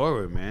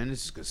Ventura, man.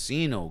 This is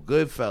Casino,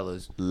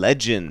 Goodfellas,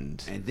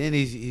 Legend. and then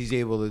he's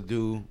able to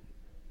do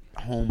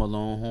Home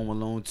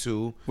Alone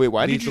 2. Wait,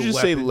 why did Lethal you just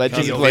say Weapon,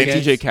 legend Cousin like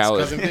Vinny. DJ It's Khaled?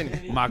 Cousin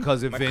Vinny. My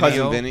cousin My Vinny.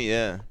 cousin Vinny,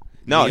 yeah.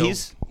 No, Leo,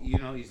 he's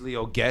he's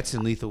Leo Getz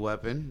in Lethal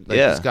Weapon. Like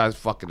Yeah. this guy's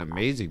fucking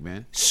amazing,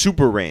 man.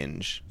 super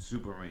range.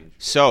 Super range.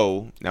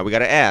 So now we got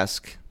to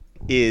ask: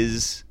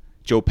 is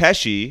Joe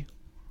Pesci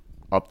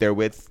up there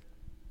with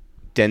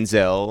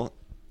Denzel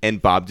and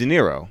Bob De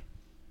Niro?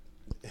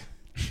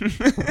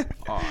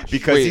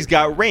 Because Wait. he's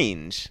got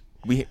range.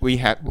 He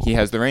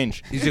has the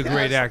range. He's a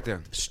great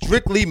actor.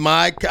 Strictly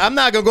I'm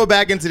not gonna go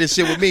back into this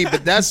shit with me,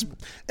 but that's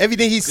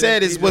everything he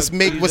said is what's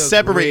he's a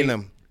separating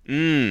great-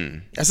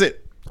 them. That's it.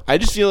 I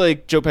just feel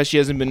like Joe Pesci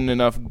hasn't been in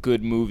enough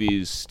good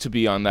movies to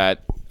be on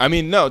that. I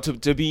mean, no,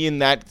 to be in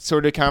that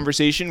sort of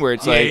conversation where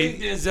it's like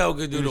Denzel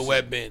could do the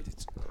Wet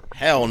Bandits.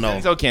 Hell no.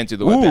 Denzel can't do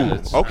the Wet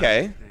Bandits.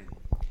 Okay.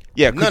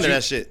 Yeah. None of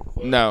that shit.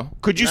 No.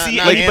 Could you see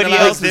Not anybody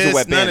Animal else as a this,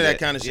 wet none of bandit?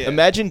 that kind of shit.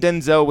 Imagine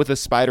Denzel with a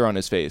spider on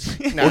his face,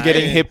 Nah, or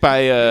getting yeah. hit by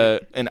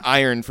an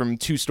iron from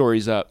 2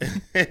 stories up.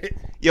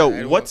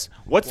 Yo, what's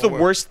the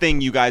work. worst thing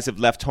you guys have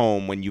left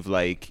home when you've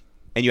like,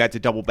 and you had to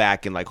double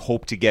back and like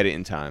hope to get it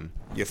in time?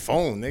 Your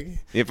phone, nigga.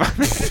 If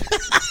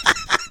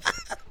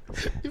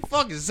Your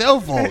fucking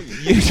cell phone.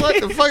 What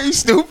the fuck? You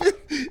stupid?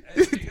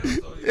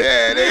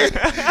 Yeah,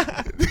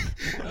 nigga.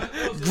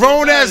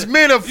 Grown ass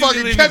men are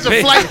fucking leave catch your a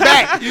face. flight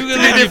back. You You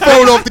can leave leave your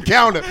your phone off the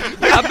counter.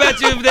 I bet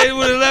you if they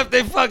would have left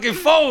their fucking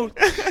phone,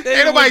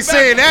 Ain't nobody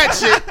saying that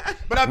shit.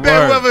 But I bet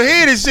Word. whoever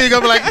hear this shit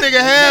gonna be like, nigga,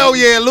 hell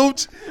yeah,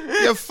 Looch.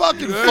 Your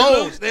fucking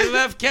phone. They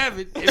left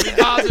Kevin. If his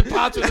moms and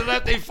pops would have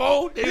left their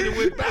phone, they would have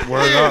went back.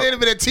 Yeah, they'd have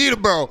been at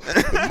Teterboro.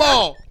 The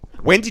mall.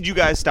 when did you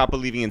guys stop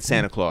believing in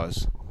Santa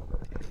Claus?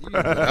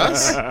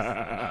 Us?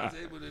 Are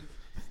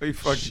you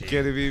fucking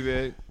kidding me,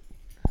 man?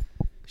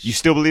 You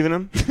still believe in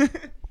him?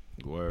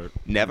 Word.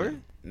 Never?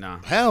 Nah.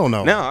 Hell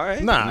no. No, all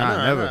right.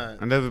 Nah, Never.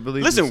 I never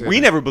believed. Listen, in we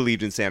Santa. never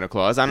believed in Santa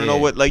Claus. I don't know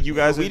what like you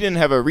guys. We didn't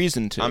have a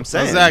reason to. I'm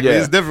saying Exactly. Yeah.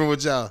 It's different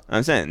with y'all.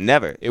 I'm saying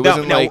never. It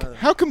wasn't like,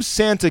 how come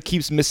Santa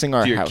keeps missing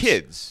our to your house?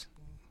 kids.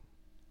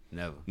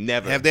 Never.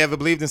 Never. Have they ever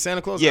believed in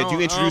Santa Claus? Yeah. Do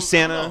you introduce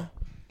Santa?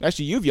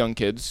 Actually, you have young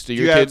kids. Do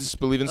you your have- kids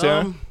believe in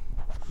Santa?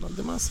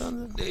 Did my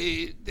son?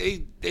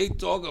 They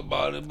talk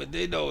about it, but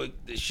they know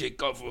the shit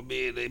come from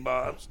me and they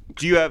moms.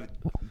 Do you have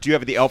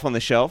the elf on the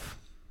shelf?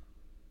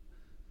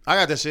 I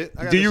got that shit.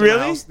 I got Do that you shit in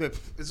my really? house.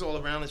 It's all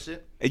around and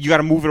shit. You got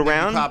to move it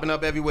around. Popping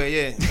up everywhere,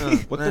 yeah.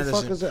 What I the had that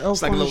fuck shit. is an elf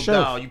It's like on a the little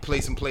shelf? doll. You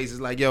play some places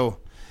like, yo,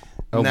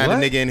 A now the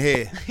what? nigga in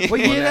here. What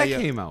year Now, that yeah.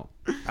 came out?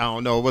 I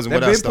don't know. It wasn't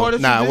That with been us, though. part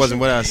of Nah, it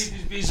wasn't tradition? with us.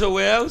 Just be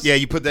somewhere else. Yeah,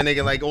 you put that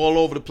nigga like all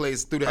over the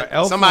place through that.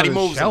 elf Somebody on a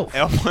moves him. shelf.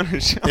 Elf on the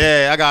shelf.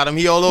 Yeah, I got him.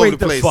 He all over Wait the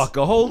the place. fuck,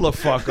 hold the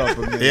fuck up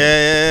a minute.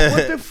 Yeah.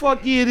 What the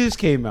fuck year this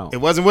came out? It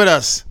wasn't with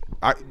us.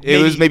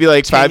 It was maybe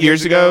like 10 5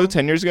 years ago,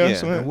 10 years ago. Yeah.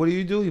 something. And what do?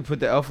 You put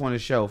the elf on the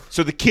shelf.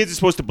 So the kids are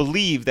supposed to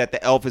believe that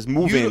the elf is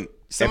moving.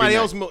 Somebody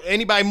every else,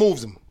 anybody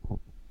moves him.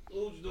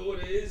 Who's doing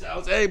it in his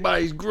house?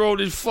 Everybody's grown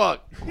as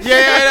fuck.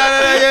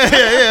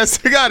 Yeah.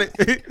 So got it.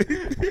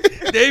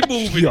 They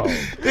moving. Yo,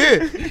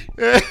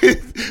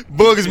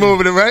 Boog is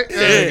moving it,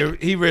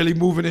 right? he really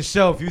moving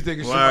himself. You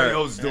thinking somebody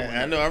else doing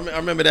I it? know. I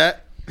remember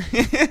that.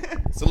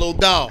 It's a little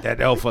doll. That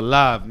elf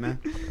alive, man.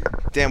 night.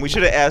 Damn, we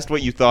should have asked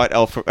what you thought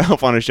elf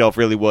on a shelf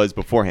really was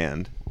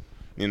beforehand.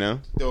 You know?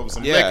 Throw over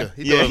some Yeah. liquor.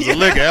 He thought it was a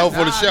liquor. Elf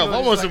on the shelf. I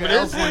want some of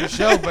elf this. on the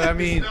shelf, but I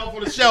mean, Elf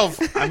on the shelf.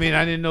 I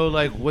didn't know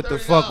like what the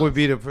fuck would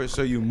be the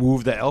so you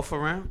move the elf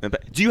around.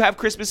 Do you have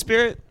Christmas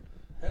spirit?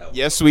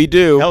 Yes, we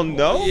do. Hell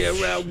no. Yeah,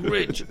 around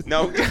Grinch.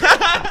 No.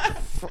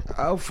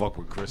 I'll fuck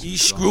with Christmas. You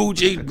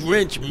Scrooge and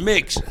Grinch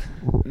mix.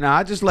 Nah,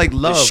 I just like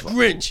love.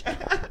 Grinch.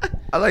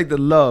 I like the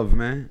love,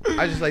 man.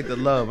 I just like the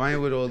love. I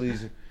ain't with all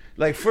these.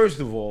 Like, first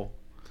of all,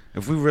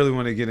 if we really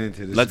want to get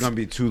into this, it's gonna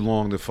be too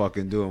long to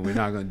fucking do, and we're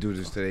not gonna do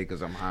this today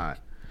because I'm hot.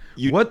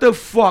 What the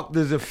fuck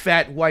does a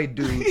fat white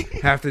dude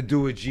have to do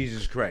with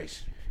Jesus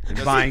Christ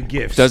and buying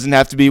gifts? Doesn't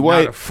have to be Not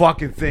white. a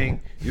fucking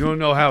thing. You don't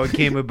know how it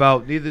came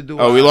about. Neither do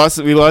I. Oh, we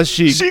lost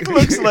Sheik. Sheik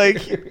looks like.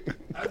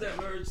 I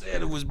never heard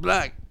Santa was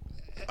black.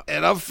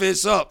 And I'm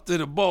fist up to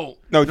the bone.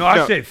 No, No,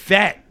 I said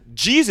fat.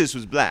 Jesus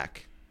was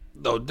black.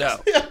 No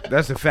doubt.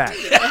 That's a fact.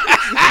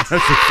 That's a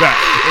fact.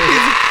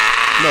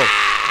 No.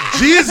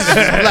 Jesus is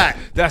black.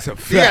 That's a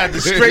He had fact.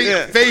 the straight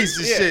Yeah. face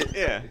and shit.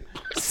 Yeah.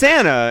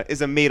 Santa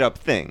is a made up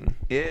thing.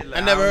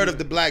 I never heard of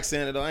the black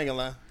Santa, though. I ain't gonna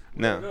lie.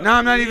 No. No,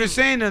 I'm not even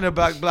saying that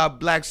about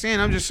black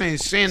Santa. I'm just saying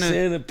Santa.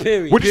 Santa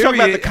period. We're just talking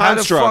about the Period. How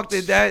the fuck construct.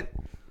 did that?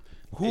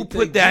 Who They put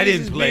think that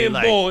Jesus in play? being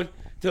Like, born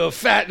to a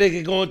fat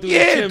nigga going through the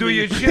yeah, chimney. through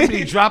your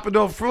chimney, drop it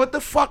off. What the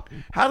fuck?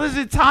 How does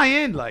it tie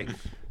in? Like,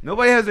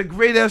 nobody has a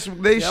great Yeah, I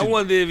explanation.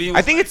 wonder if he was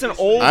I think it's an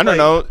old. I don't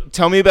know.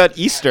 Tell me about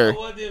Easter. I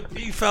wonder if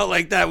he felt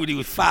like that when he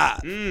was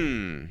 5.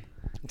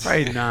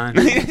 Probably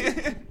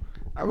 9.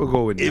 I would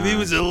go with 9. If he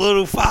was a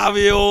little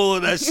 5-year-old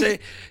and I say,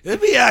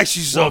 let me ask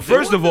you well, something.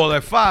 first of all,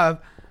 at 5,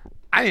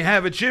 I didn't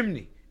have a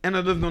chimney, and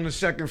I lived on the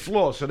second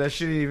floor, so that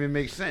shit didn't even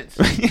make sense.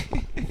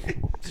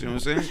 See what I'm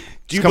saying?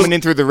 It's coming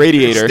in through the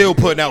radiator. Still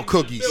putting out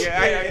cookies.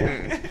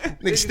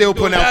 Niggas still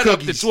putting out that up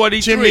to cookies. 23.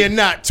 Jimmy and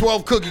not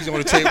 12 cookies on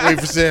the table waiting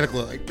for Santa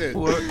Claus. Like this.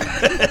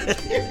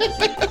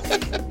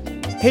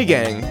 Hey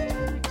gang,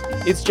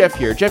 it's Jeff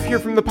here. Jeff here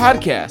from the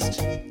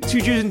podcast.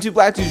 2 Jews and 2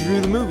 Black Dudes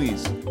review the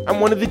movies. I'm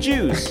one of the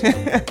Jews.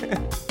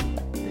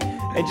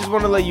 I just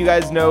want to let you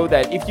guys know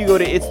that if you go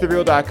to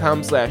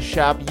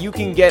itsthereal.com/shop, you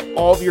can get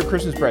all of your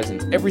Christmas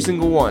presents, every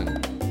single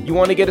one. You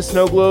want to get a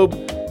snow globe?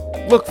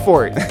 Look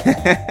for it.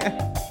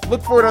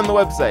 Look for it on the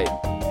website.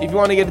 If you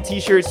want to get a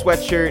t-shirt,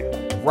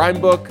 sweatshirt,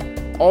 rhyme book,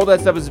 all that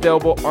stuff is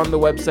available on the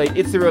website,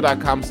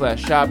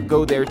 itsthereal.com/shop.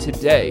 Go there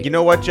today. You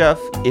know what, Jeff?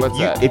 What's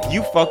that? If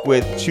you fuck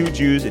with 2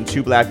 Jews and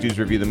 2 Black Dudes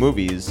review the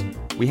movies,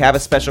 we have a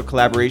special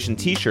collaboration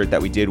T-shirt that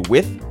we did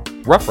with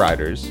Rough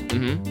Riders,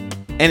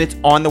 and it's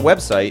on the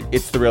website.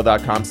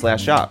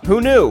 Itsthereal.com/shop.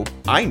 Who knew?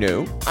 I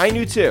knew. I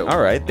knew too. All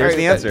right, there's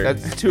the answer.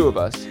 That's 2 of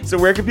us. So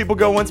where can people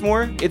go once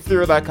more?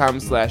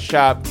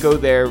 Itsthereal.com/shop. Go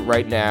there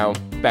right now.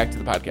 Back to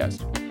the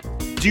podcast.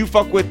 Do you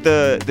fuck with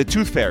the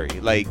Tooth Fairy,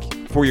 like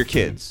for your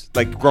kids,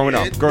 like growing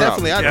up? Growing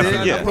Definitely, up. I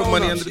did. Yeah. I put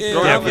money under the Yeah,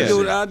 Growing I up, would yeah.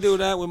 do that. I do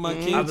that with my I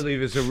kids.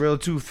 believe it's a real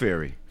tooth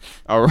fairy.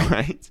 All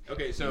right.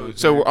 Okay,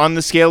 so on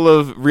the scale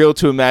of real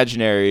to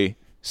imaginary,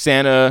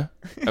 Santa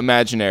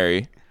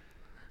imaginary,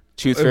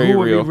 Tooth Fairy Who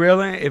would real. be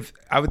realer? If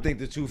I would think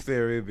the tooth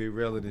fairy would be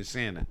realer than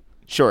Santa.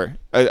 Sure,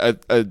 a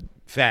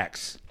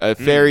Facts.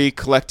 fairy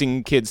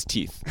collecting kids'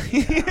 teeth.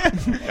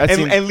 That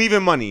seems- And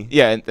leaving money.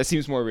 yeah, that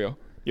seems more real.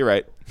 You're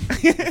right.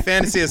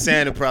 Fantasy of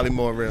Santa probably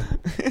more real.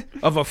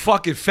 Of a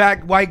fucking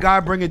fat white guy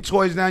bringing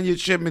toys down your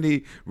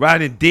chimney,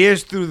 riding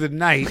deers through the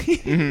night,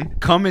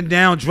 coming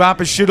down,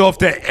 dropping shit off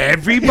to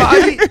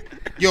everybody.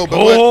 Yo, but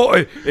what,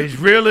 Oh, it's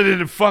realer than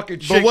the fucking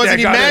chick but wasn't that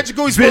he gotta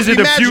magical? He's supposed to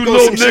visit be a few magical,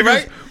 little some shit, niggas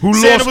right? who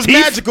Santa lost was teeth.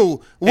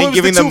 magical. What was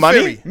giving the them Tooth money?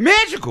 Fairy?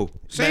 Magical.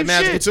 Same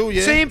magical shit. too,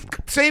 yeah.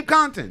 Same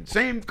content.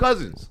 Same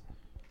cousins.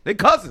 They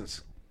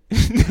cousins.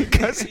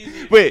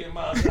 Wait,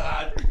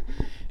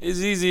 It's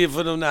easier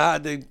for them to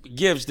hide the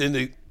gifts than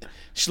to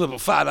slip a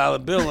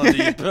 $5 bill under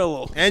your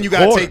pillow. And you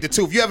gotta take the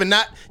tooth. You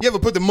ever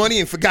put the money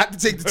and forgot to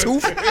take the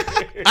tooth?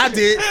 I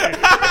did.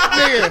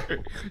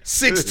 Nigga,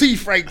 6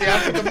 teeth right there.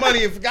 I put the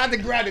money and forgot to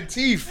grab the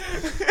teeth.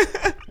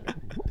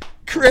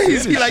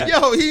 Crazy. Like,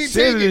 yo, he ain't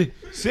taking.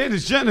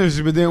 Santa's generous,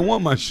 but they don't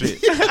want my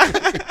shit.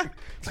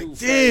 Like,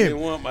 damn.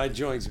 Want my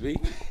joints, B.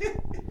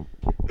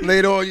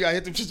 Later on, you gotta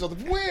hit them shits on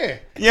the where?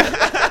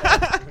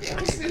 Yeah.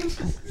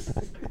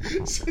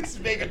 It's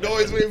making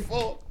noise when it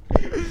fall.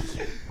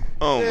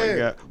 Oh my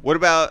god. What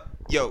about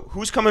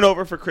who's coming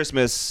over for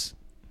Christmas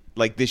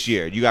like this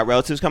year? You got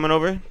relatives coming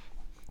over?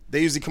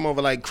 They usually come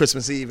over like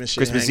Christmas Eve and shit.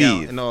 Christmas hang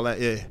out Eve. and all that,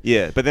 yeah.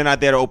 Yeah, but they're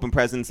not there to open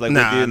presents like we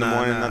do in the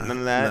morning. None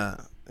of that. Nah.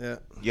 Yeah.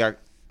 You got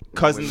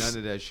cousins, None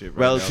of that shit. Right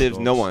relatives,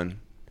 now, no dogs. one.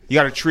 You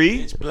got a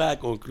tree? It's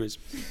black on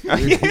Christmas.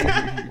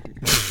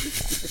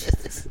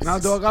 Nah,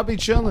 dog, I'll be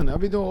chilling. I'll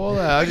be doing all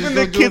that. I just When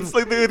go the do kids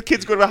the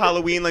kids go to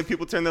Halloween, like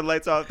people turn their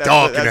lights off. That's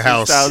Dark in the your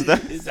house. style's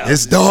done.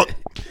 It's dark.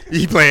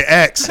 He playing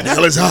X.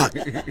 Hell is hot.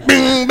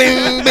 Bing,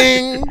 bing,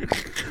 bing.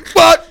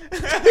 What?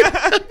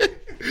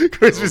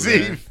 Christmas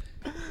Eve.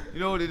 You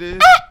know what it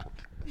is?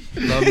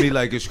 Love me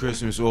like it's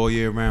Christmas all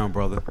year round,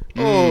 brother.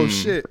 Oh,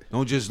 shit.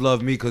 Don't just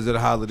love me because of the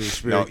holiday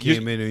spirit. No, you-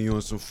 Came in and you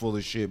on some full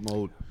of shit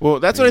mode. Well,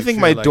 that's Make what I you think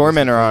feel my like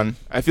doormen it's a are on.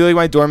 I feel like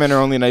my doormen are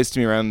only nice to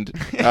me around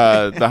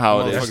the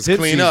holidays. Motherfuckers, tip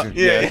Clean up. season.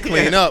 Yeah.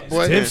 Clean up,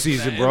 boy. Tip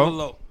season, bro.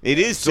 Envelope. It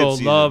is So tip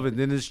season. love, and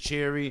then it's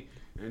cherry,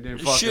 and then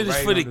This fucking shit is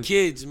right for on the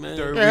kids, man.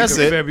 Third Yeah, week that's of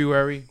it.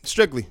 February.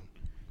 Strictly.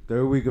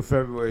 Third week of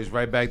February is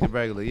right back to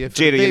regular. Yeah, for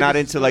the Jada, you're not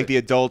babies, into it's like good. the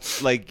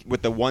adults, like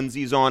with the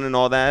onesies on and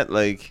all that,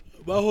 like.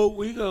 My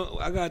whole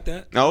I got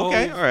that. Oh,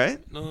 okay, My all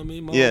right. Know what I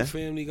mean? My Yeah. whole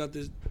family got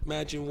this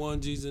matching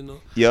onesies and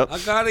all. Yep. I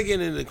gotta get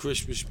in the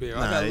Christmas spirit.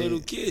 I got Nah, little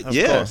yeah. kids. Of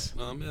Yeah. course.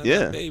 Know what I mean? I Yeah.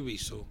 got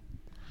babies, so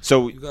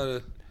So, you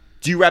gotta.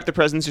 do you wrap the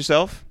presents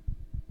yourself?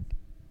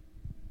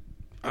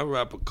 I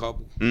wrap a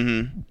couple,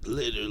 Mm-hmm.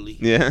 literally.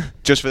 Yeah.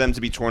 Just for them to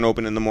be torn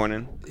open in the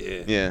morning.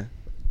 Yeah. Yeah.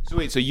 So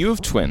wait, so you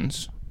have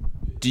twins.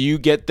 Do you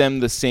get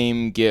them the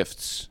same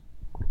gifts?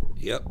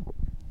 Yep.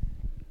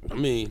 I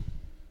mean,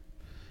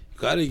 you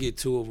gotta get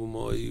 2 of them,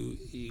 or you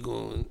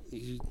going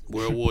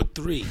World War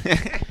III,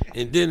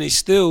 and then they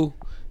still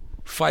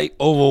fight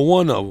over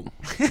one of them,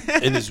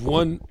 and it's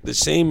the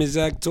same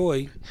exact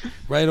toy,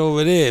 right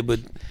over there, but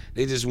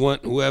they just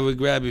want whoever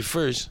grab it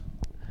first.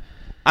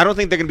 I don't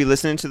think they're going to be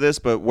listening to this,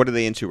 but what are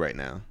they into right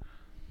now?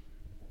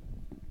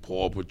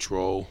 Paw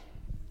Patrol.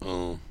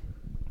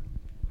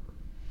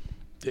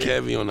 They're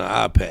heavy on the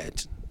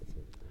iPads.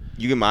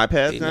 You get my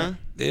iPads They now? not-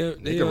 They're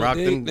can rock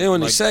them they're on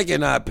the like-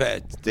 second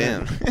iPad.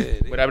 Damn.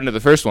 What happened to the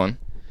first one?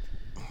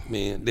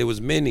 Man, there was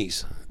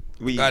minis.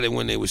 We Got it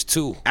when they was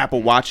 2.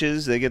 Apple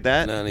Watches, they get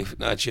that? Nah,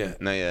 not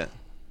yet. Not yet.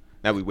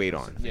 Now we wait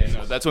on. Yeah,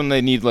 no, that's when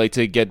they need like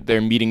to get their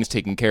meetings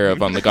taken care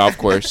of on the golf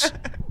course.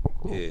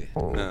 Yeah,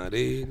 nah,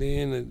 they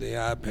in the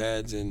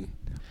iPads and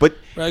But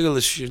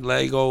regular shit,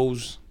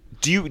 Legos.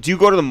 do you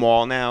go to the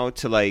mall now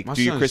to like My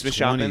do your son's Christmas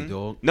 20, shopping?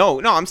 dog. No,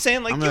 I'm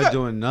saying like I'm you not got,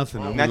 doing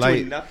nothing. I'm not light-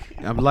 doing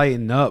nothing. I'm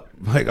lighting up.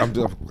 Like I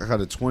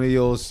got a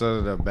 20-year-old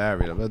son that I'm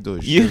married. I'm not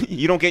doing You shit.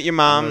 you don't get your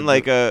mom not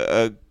like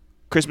a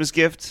Christmas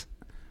gift?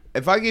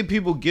 If I give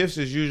people gifts,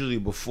 it's usually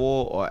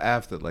before or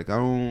after. Like I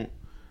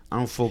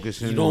don't focus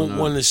in. You don't on,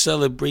 want to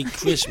celebrate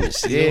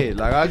Christmas. you Yeah,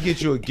 know? like I'll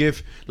get you a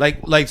gift.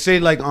 Like say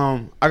like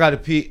I got a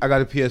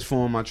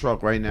PS4 in my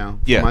truck right now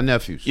for Yeah. my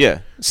nephews. Yeah.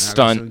 some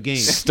Stunt.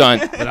 games.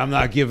 Stunt. But I'm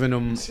not giving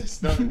them.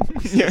 Nah,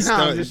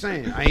 I'm just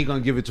saying. I ain't gonna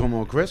give it to them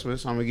on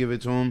Christmas. I'm gonna give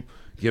it to them.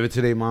 Give it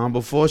to their mom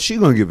before she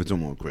gonna give it to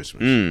them on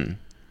Christmas. Mm.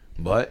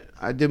 But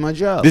I did my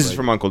job. This is Like,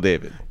 from Uncle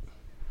David.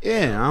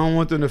 Yeah, I don't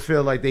want them to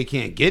feel like they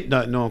can't get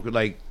nothing on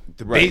like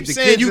the Right. ba- the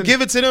Saying kids you in-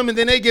 give it to them and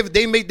then they have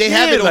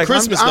Yeah, it on like,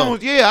 Christmas I though.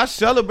 don't- yeah, I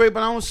celebrate,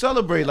 but I don't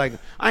celebrate. Like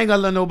I ain't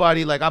gonna let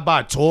nobody like I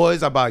buy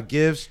toys, I buy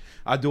gifts,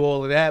 I do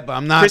all of that, but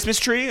I'm not Christmas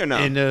tree or no?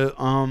 in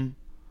the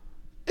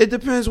It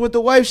depends what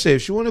the wife says.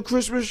 If she want a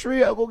Christmas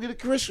tree, I'll go get a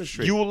Christmas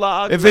tree. Yule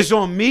log. If like- it's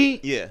on me,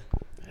 yeah.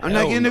 I'm not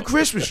Hell getting no. a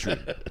Christmas tree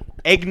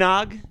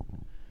Eggnog.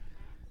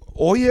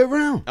 all year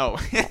round. Oh.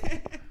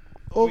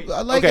 Oh,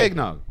 I like Okay.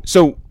 eggnog,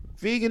 So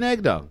vegan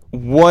eggnog.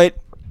 what?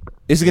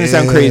 This is gonna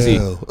sound crazy.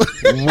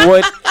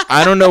 What?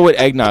 I don't know what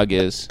eggnog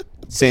is.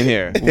 Same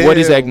here. What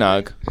is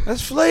eggnog?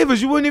 That's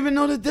flavors. You wouldn't even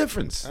know the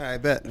difference. All right,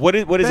 bet. What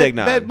is Bet-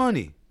 eggnog? Bet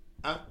money.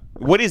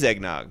 What is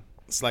eggnog?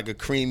 It's like a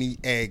creamy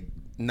egg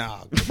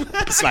nog.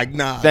 It's like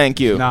nog. Thank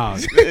you. Nah,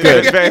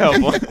 Good. Very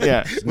helpful.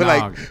 Yeah. With nog.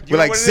 like know with what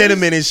like it is?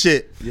 cinnamon and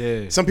shit.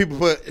 Yeah. Some people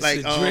put It's like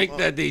a drink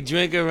that they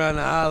drink around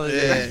the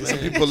holidays. yeah, some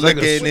man. people like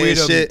look a in there and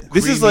sweet shit.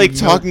 This is creamy like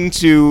milk. talking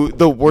to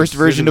the worst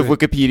version of Cinnamon.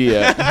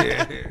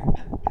 Wikipedia.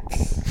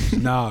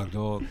 Nah,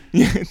 dog.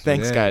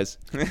 Thanks, Yeah. guys.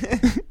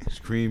 It's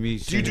creamy.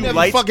 Do you You do never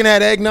light? fucking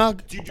had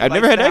eggnog? do you do I've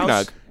never lights had in the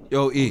house? eggnog.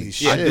 Yo, E,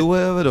 shit. I do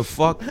whatever the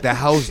fuck the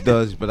house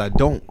does, but I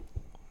don't.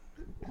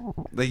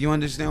 Like, you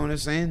understand what I'm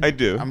saying? I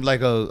do.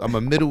 I'm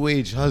a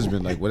middle-aged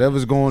husband. Like,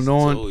 whatever's going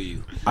Told on,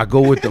 you, I go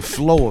with the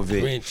flow of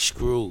it. Grinch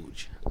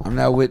Scrooge. I'm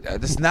not with.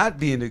 That's not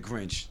being a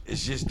Grinch. It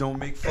just don't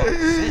make fucking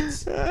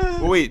sense.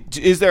 Well, wait,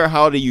 is there a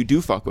holiday you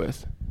do fuck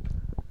with?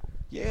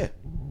 Yeah.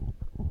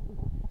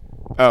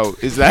 Oh,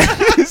 is that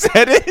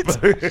it?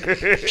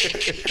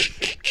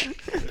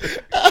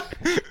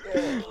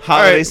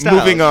 Holiday style.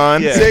 moving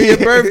on. Yeah. Say your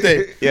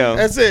birthday. Yo.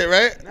 That's it,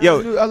 right?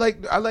 Yo.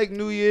 I like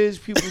New Year's,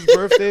 people's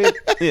birthday.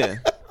 Yeah.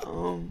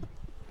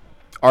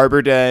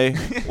 Arbor Day,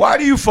 Why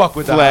do you fuck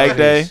with the Flag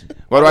Day. holidays?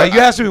 What do Like, you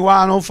asked me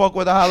why I don't fuck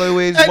with the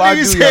holidays. That Why do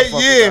nigga you said fuck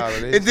with the yeah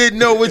holidays? and didn't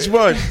know which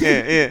one.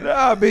 Yeah. Yeah.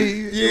 Nah, I mean,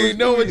 You it didn't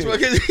know was which New one.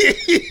 Year's. 'Cause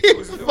he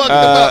was fucked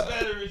up.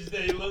 Veterans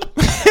Day, look.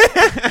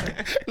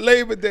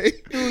 Labor Day.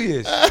 New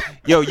Year's.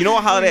 Yo, you know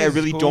what holiday I Year's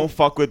really cool. don't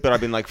fuck with, but I've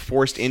been like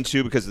forced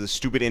into because of the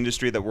stupid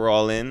industry that we're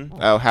all in?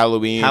 Oh,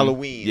 Halloween.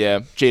 Halloween. Yeah,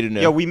 Jada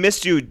knew. Yo, we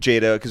missed you,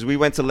 Jada, because we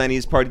went to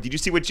Lenny's party. Did you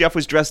see what Jeff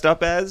was dressed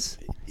up as?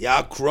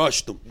 Y'all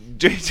crushed him.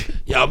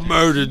 Y'all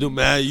murdered him,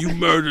 man. You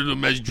murdered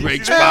him as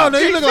Drake's Hell pop. no,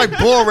 you look like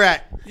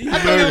Borat. I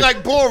thought you looked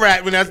like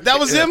Borat when that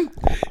was him.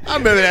 I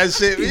remember that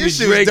shit. He Your was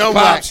shit was Drake's dumb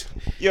whack. pops,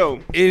 Yo.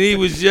 and he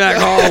was Jack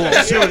Harlow.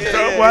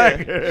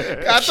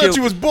 I thought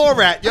you was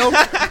Borat, yo.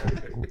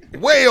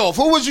 Way off.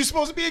 Who was you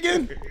supposed to be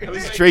again?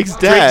 Drake's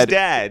dad. Drake's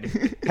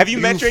dad. Have you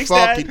met Drake's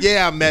fucking- dad?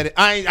 Yeah, I met it.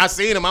 I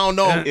seen him. I don't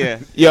know him. Yeah.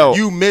 Yo,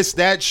 You missed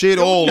that shit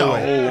all the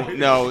way.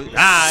 No.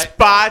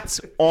 Spot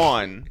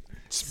on.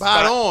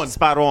 Spot on.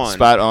 Spot on.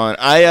 spot on.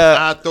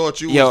 I thought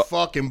you Yo, was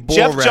fucking Borat.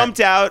 Jeff jumped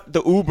out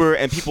the Uber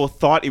and people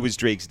thought it was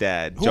Drake's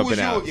dad Who jumping was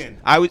you out. again?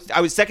 I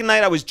was second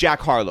night I was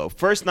Jack Harlow.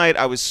 First night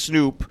I was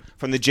Snoop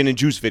from the Gin and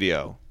Juice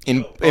video.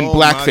 in Oh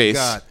my blackface.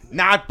 God.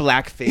 Not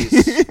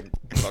blackface.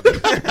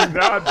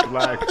 Not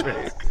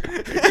blackface.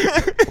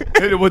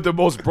 Hit it with the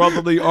most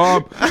brotherly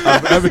arm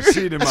I've ever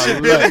seen in my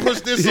Really life. push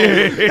this on.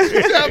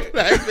 Not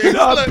blackface.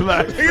 Not Look,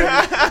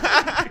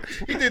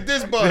 blackface. He did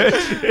this button.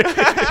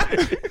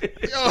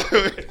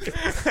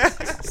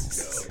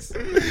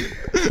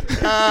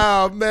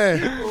 Oh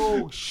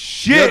man.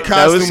 Shit. Your That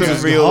costume was some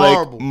is real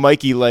horrible. like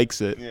Mikey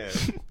likes it.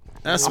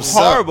 That's what's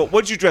Horrible. up.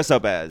 What'd you dress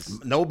up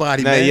as?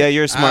 Nobody, Nah, man. yeah,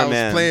 you're a smart I was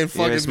man. playing You're a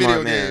fucking smart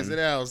video man. games in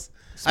the house.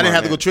 I Smart didn't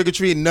have to man. go trick or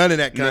treat, none of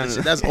that kind No, of no.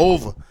 shit. That's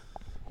over.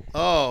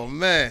 Oh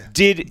man.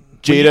 Did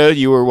Jada,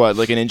 you were what,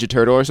 like a Ninja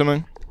Turtle or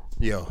something?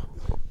 Yo.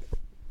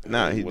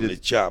 Nah, he When the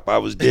did. chop, I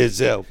was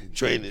Denzel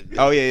training.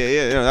 Oh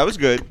yeah. No, that was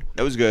good.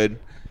 That was good.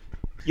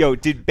 Yo,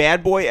 did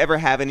Bad Boy ever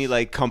have any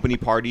like company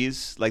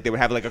parties? Like they would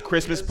have like a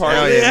Christmas party?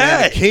 Hell yeah, man.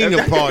 Yeah. The king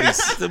of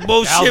parties. The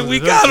most That shit was we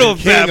the got on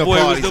King Bad of Boy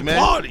was parties, the man.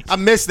 parties. I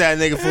missed that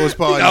nigga for his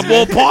parties. Got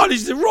more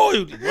parties than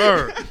royalty.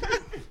 Word.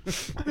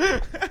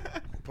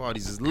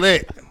 Parties is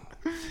lit.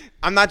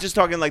 I'm not just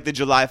talking like the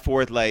July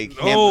 4th like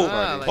Oh,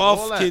 Nah, like all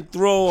Puff that. can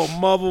throw a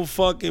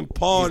motherfucking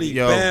party.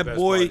 Yo, Bad best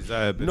Boy, parties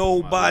I ever been to in my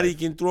nobody life.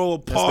 can throw a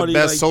That's party the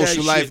best like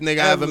social that life shit nigga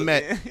I ever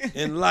met.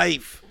 in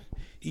life.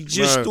 He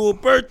just Word. threw a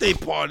birthday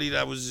party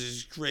that was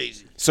just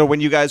crazy. So when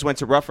you guys went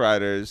to Rough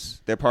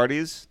Riders, their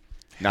parties,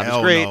 not Hell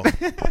as great.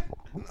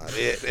 no.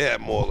 They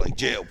had more like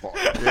jail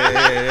parties.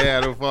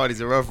 Yeah, those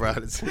parties are Rough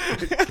Riders.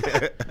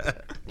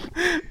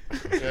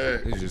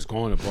 It's just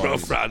going to Rough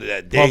parties. Rider,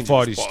 that Puff dangerous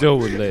party party. still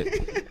was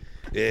lit.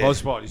 Yeah.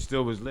 Puff party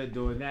still was lit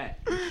doing that.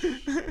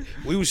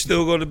 We was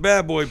still going to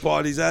Bad Boy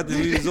parties after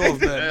we was off,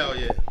 man. Hell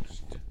yeah.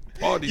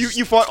 Parties.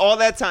 You fought all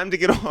that time to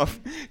get off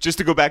just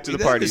to go back to We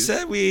the never parties.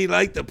 said we ain't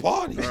like the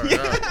parties.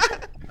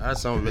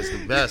 That's some of it's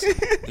the best.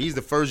 He's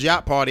the first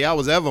yacht party I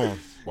was ever on.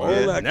 All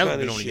that Never kind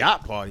been of on a shit.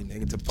 yacht party,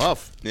 nigga, to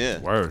Puff. Yeah.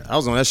 Word. I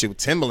was on that shit with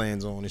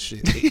Timberlands on and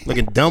shit.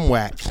 Looking dumb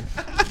whack.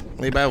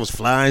 Everybody was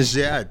flying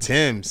shit. I had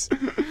Timbs.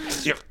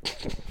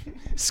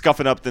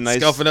 Scuffing up the nice.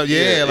 Scuffing up.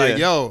 Yeah, like,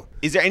 yo.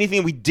 Is there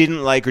anything we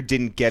didn't like or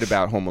didn't get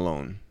about Home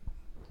Alone?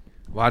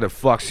 Why the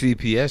fuck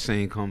CPS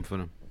ain't come for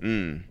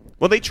them?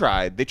 Well, they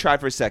tried. They tried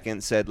for a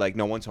second, said like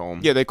no one's home.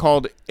 Yeah, they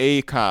called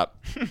a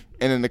cop, and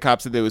then the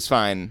cop said it was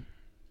fine.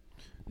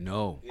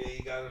 No. Yeah,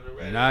 you got an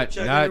arrest. Not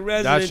Checking not the not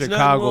residence, nothing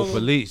Chicago wrong with-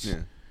 police. Yeah.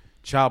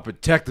 Child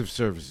Protective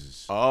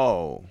Services.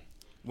 Oh.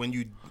 When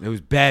you It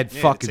was bad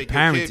Yeah, fucking take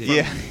your kid parenting. from-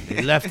 Yeah.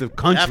 They left the after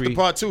country.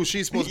 part 2,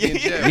 she's supposed to be in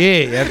jail.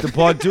 Yeah, after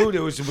part 2,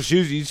 there was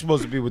you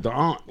supposed to be with the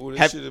aunt. Oh, they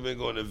Have- should have been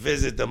going to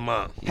visit the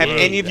mom. Have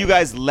any of you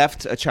guys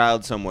left a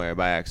child somewhere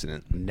by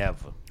accident?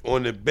 Never.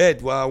 on the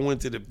bed while I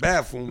went to the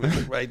bathroom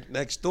right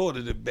next door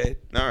to the bed?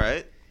 All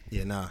right.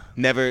 Yeah, nah.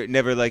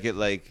 Never like it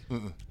like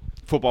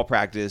football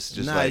practice.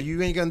 Just Nah, like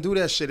you ain't gonna do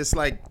that shit. It's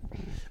like,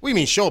 what do you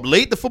mean, show up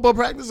late to football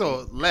practice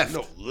or left?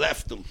 No,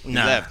 left them.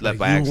 Nah. left by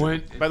You accident.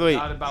 went. By the way-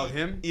 not about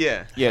him.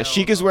 Yeah. Yeah,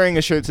 Sheik is wearing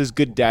a shirt that says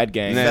 "Good Dad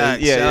Gang." Nah.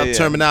 Facts. yeah, Shout out yeah.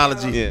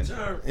 terminology. Yeah. You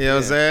know what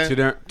I'm saying? To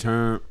their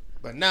turn.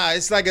 But nah,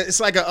 it's like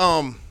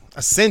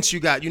a sense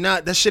you got. You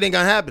not that shit ain't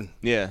gonna happen.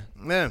 Yeah.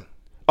 Man.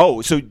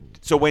 Oh, so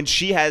when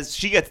she gets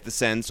the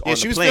sense Yeah, on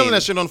she the was plane. feeling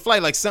that shit on the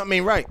flight, like something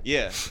ain't right.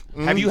 Yeah.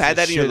 Have you had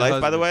that in your Shit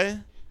life, by the husband.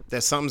 way?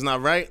 That something's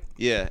not right.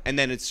 Yeah. And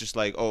then it's just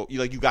like, oh,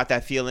 you got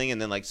that feeling,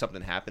 and then like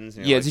something happens.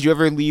 And Yeah, you're did you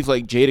ever leave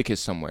like Jadakiss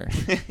somewhere?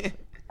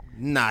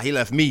 Nah, he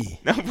left me.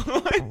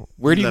 like,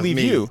 Where do you Left leave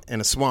me you? in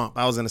a swamp.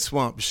 I was in a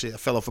swamp and shit. I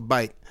fell off a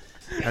bike.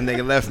 That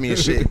nigga left me and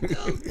shit in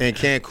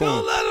Cancun.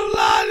 Don't let him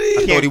lie to you.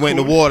 I thought he went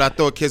in the water. I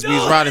thought because we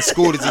was riding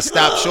scooters, he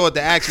stopped short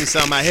to ask me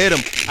something. I hit him.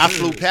 I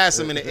flew past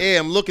him in the air.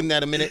 I'm looking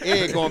at him in the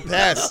air going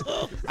past.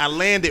 I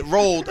landed,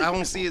 rolled. I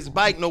don't see his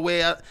bike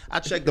nowhere. I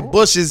checked the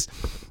bushes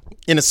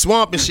in the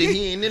swamp and shit.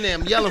 He ain't in there.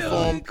 I'm yelling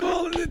for him.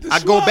 I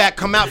go back,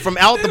 come out from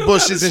out the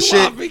bushes and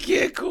shit.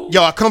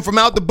 Yo, I come from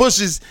out the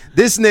bushes.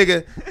 This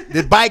nigga,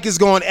 the bike is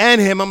going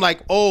and him. I'm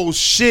like, oh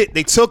shit,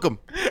 they took him.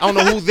 I don't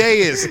know who they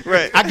is.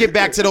 Right. I get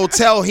back to the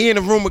hotel. He in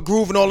the room with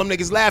Groove and all them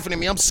niggas laughing at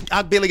me.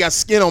 I barely got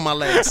skin on my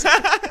legs.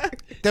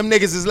 Them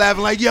niggas is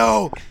laughing like,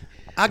 yo.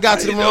 I got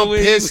to the room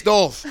pissed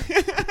off.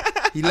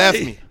 He left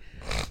me.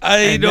 I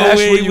ain't And know that's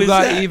where when he you was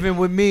got at. even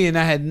with me, and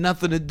I had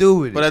nothing to do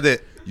with it. But I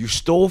did. You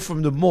stole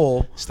from the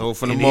mall. Stole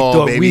from the and mall, they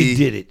thought baby. we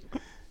did it.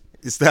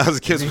 Styles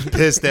Kids was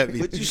pissed at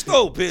me. But you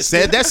stole, bitch.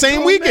 Said that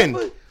same weekend.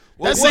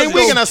 That same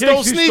weekend I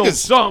stole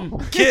sneakers. Something.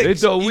 They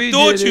Kicks. thought He we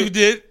thought did you it.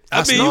 did.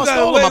 I mean, you got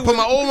stole away them. I put with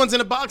my it. old ones in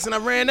the box and I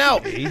ran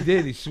out. He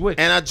did. He switched.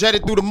 And I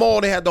jetted through the mall.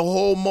 They had the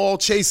whole mall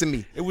chasing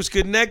me. It was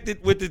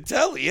connected with the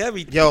telly,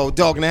 everything. Yo,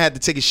 dog, and I had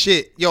to take a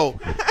shit. Yo,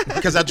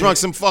 because I drunk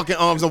some fucking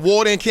some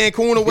water in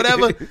Cancun or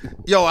whatever.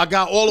 Yo, I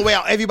got all the way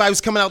out. Everybody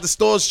was coming out the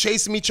stores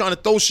chasing me, trying to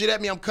throw shit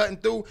at me. I'm cutting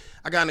through.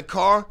 I got in the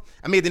car.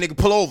 I made the nigga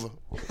pull over.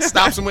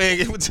 Stop somewhere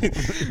and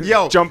get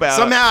yo. Jump out.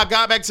 Somehow I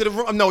got back to the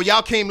room. No,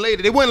 y'all came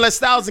later. They wouldn't let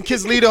Styles and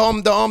Kids leave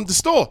the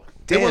store.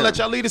 They wouldn't Damn. let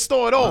y'all leave the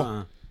store at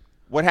all.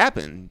 What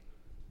happened?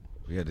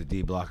 We had to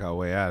D-block our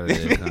way out of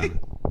there. Kinda.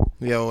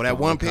 Yo, that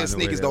one pair of kinda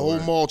way sneakers, that the whole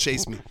worked. mall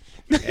chased me.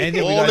 And then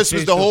we All got this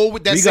was chased the on- whole-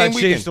 that we same got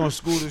chased weekend. on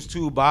scooters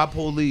too by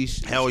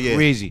police. Hell It's yeah.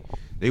 crazy.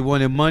 They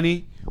wanted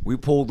money. We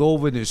pulled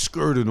over and then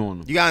skirted on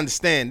them. You gotta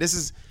understand. This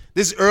is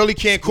early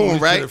Cancun, Went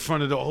to right? the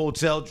front of the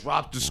hotel,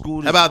 dropped the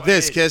scooters. How about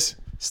this, Right. Kiss?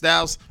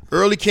 Styles,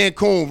 early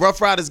Cancun, Rough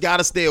Riders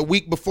got us there a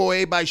week before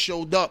everybody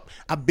showed up.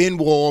 I been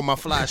wore all my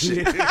fly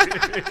shit.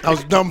 I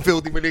was dumb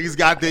filthy when niggas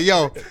got there.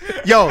 Yo,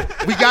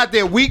 we got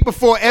there a week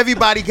before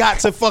everybody got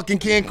to fucking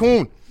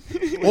Cancun.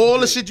 All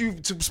the shit you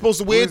supposed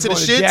to wear to the going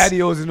shits.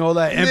 Daddios and all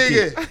that empty.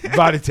 Nigga.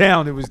 By the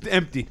town, it was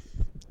empty.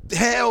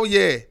 Hell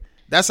yeah.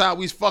 That's how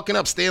we was fucking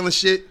up, stealing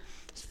shit,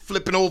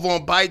 flipping over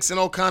on bikes and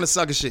all kind of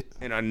sucker shit.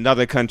 In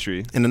another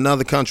country. In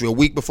another country, a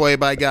week before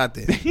everybody got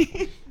there.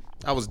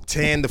 I was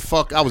tan the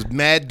fuck. I was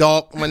mad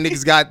dark when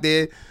niggas got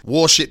there.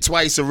 Wore shit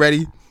twice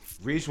already.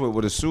 Reese went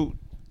with a suit.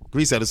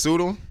 Grease had a suit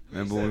on.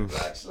 Remember when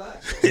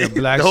yeah,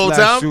 black The whole slack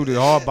time? suit and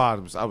hard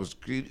bottoms.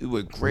 It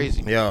went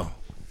crazy. Yo.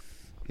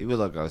 He was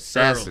like an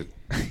assassin.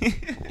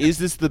 Is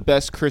this the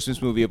best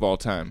Christmas movie of all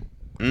time?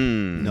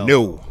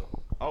 No.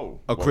 Oh.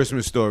 A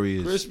Christmas Story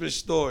is. Christmas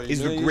story. Is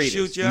the man. You greatest.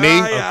 shoot your Me?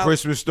 eye A out.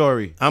 Christmas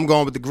Story. I'm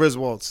going with the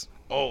Griswolds.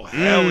 Oh,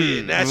 hell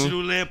yeah.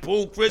 National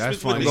Lampoon Christmas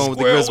That's with funny. the I'm going with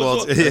the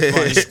squirrels Griswolds. on,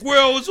 Yeah. the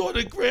squirrels on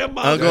the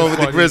grandma. I'm going with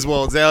the funny.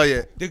 Griswolds. Hell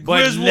yeah. The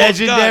But Griswolds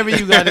legendary,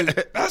 you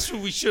gotta. That's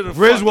what we should have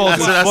Griswolds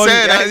That's is what I funny.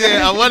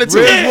 said. I wanted to.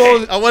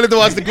 Griswolds- I wanted to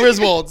watch the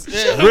Griswolds.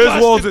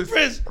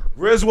 Yeah.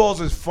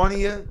 Griswolds is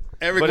funnier.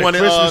 Eric but a wanted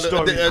Christmas the-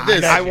 Story.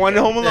 this. I won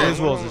Home Alone.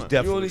 Griswolds is You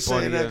definitely only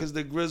saying that funnier. because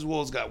the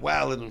Griswolds got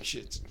wild in them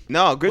shits.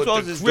 No, But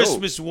Griswolds the is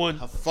Christmas one,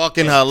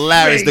 Fucking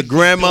hilarious. The crazy,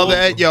 grandmother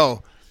dog. at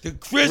yo. the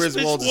Christmas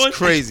Griswolds is one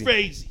crazy. is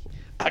crazy.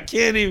 I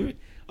can't even.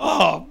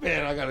 Oh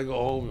man, I gotta go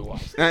home and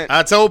watch. That.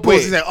 I told Pussy,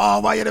 Wait. he said, "Oh,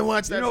 why you didn't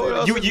watch that?" You know what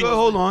else You- is you- good?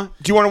 Hold on.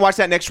 Do you want to watch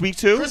that next week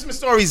too? Christmas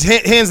Story's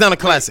hands down a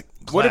classic.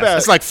 What about-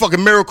 It's like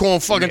fucking Miracle on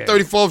fucking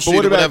 34th Street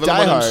what or about whatever. Die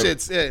One of them Hard?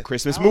 shits. Yeah.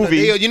 Christmas movie.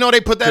 You know they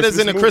put that as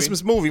in a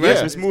Christmas Christmas movie, right?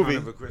 Christmas movie. Kind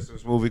of a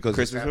Christmas movie because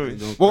Christmas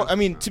movie. Well, I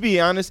mean, to be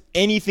honest,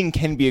 anything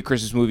can be a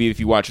Christmas movie if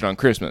you watch it on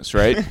Christmas,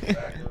 right?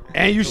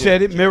 And you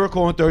said it,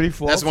 Miracle on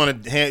 34th. That's one of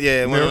one of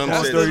them Miracle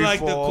That's shits. the, like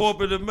the 34th.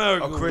 corporate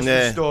America. A one. Christmas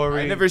Yeah.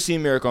 Story. I've never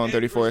seen Miracle on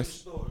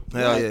 34th.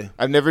 Hell yeah.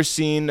 I've never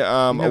seen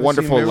A never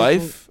Wonderful seen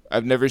Miracle? Life.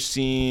 I've never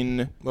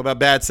seen. What about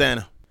Bad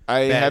Santa?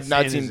 I Bad have not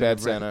Santa's seen in Bad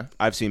the Santa.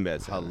 I've seen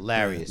Bad Santa.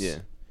 Hilarious. Yeah.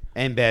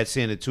 And Bad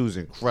Santa 2 is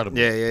incredible.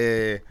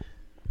 Yeah.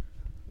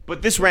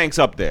 But this ranks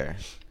up there.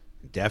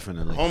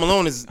 Definitely. Home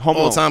Alone is Home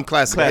Alone. all-time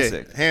classic.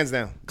 Classic. Yeah, hands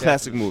down.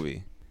 Classic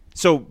movie.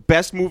 So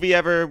best movie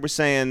ever, we're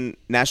saying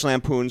National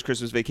Lampoon's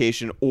Christmas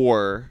Vacation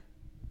or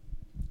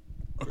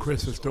A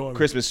Christmas story.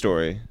 Christmas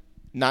Story.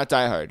 Not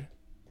Die Hard.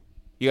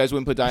 You guys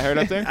wouldn't put Die Hard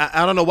up there?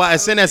 I don't know why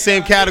it's in that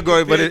same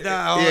category, but it,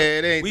 Die Hard. yeah,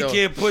 it ain't. We though.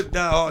 can't put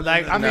Die Hard.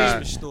 Like, I in the mean,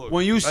 Christmas story.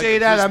 when you Like say a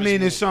that, I Christmas mean,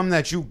 movie. it's something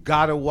that you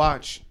gotta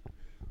watch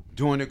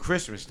during the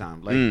Christmas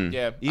time. Like,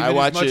 Yeah, even I as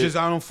watch much it. as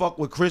I don't fuck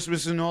with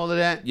Christmas and all of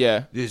that,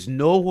 Yeah. there's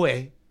no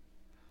way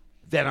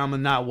that I'm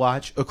gonna not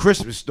watch A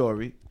Christmas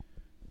Story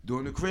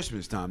during the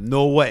Christmas time.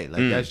 No way.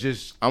 Like, that's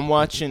just. I'm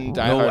watching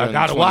Die No, Hard I on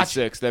gotta the watch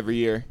 26th every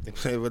year.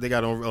 What they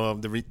got on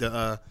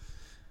the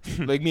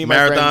Like me and my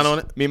Marathon friends, on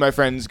it? Me and my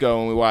friends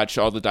go and we watch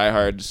all the Die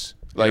Hards,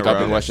 like a up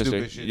row. in That Westchester.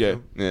 stupid shit, Yeah.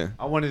 too. Yeah.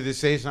 I wanted to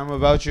say something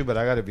about you, but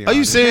I gotta be Are you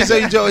honest. serious? Are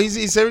you Joe?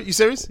 He's serious? You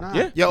serious? Nah.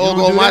 Yeah. Y'all You all don't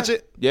go do watch that?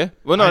 it? Yeah.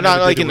 Well, no, I not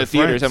never like did in it the with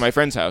theaters friends. at my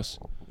friend's house.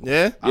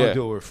 Yeah. I don't Yeah.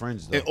 do it with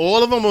friends though. And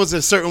all of them was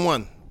a certain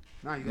one.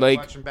 Nah, you gotta Like,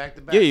 watch them back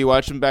to back. yeah, you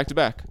watch them back to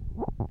back.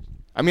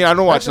 I mean, I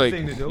don't watch That's a like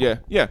thing to do.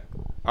 yeah.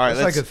 All right,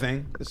 It's let's like a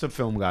thing. It's a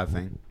film guy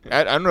thing.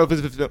 I don't know if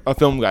it's a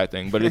film guy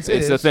thing, but it's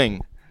It a is.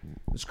 thing.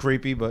 It's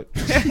creepy, but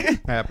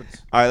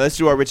happens. All right, let's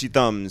do our Richie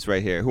Thumbs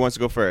right here. Who wants to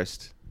go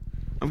first?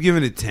 I'm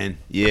giving it 10.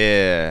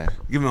 Yeah.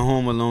 Giving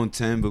Home Alone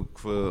 10, but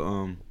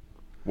for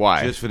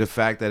Why? just for the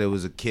fact that it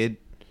was a kid,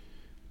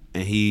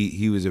 and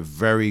he was a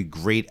very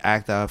great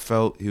actor. I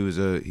felt he was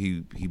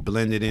he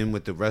blended in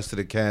with the rest of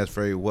the cast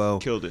very well.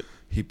 Killed it.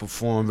 He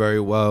performed very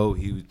well.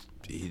 He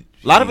A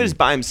lot of it is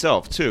by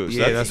himself too. So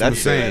Yeah, that's what I'm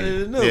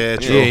saying. Yeah,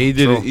 true. Yeah, he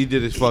did true. it. He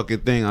did his fucking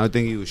thing. I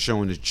think he was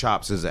showing his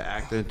chops as an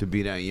actor to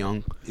be that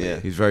young. Yeah.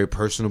 He's very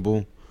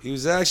personable. He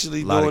was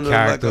actually Lot of doing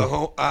like character.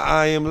 a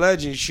I Am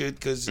Legend shit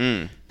because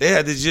they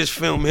had to just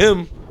film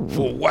him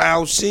for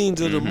wild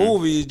scenes of the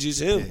movie. It's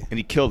just him. And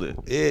he killed it.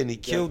 Yeah, and he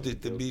killed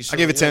it to be. So I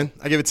give it young.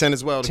 10. I give it 10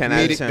 as well. The 10 out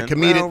of comedic, 10. The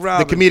comedic, Round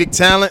robin. the comedic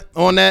talent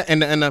on that,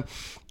 and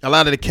a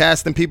lot of the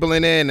casting people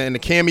in there, and the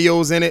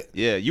cameos in it.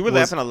 Yeah, you were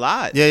Was- laughing a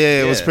lot. Yeah,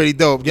 it was pretty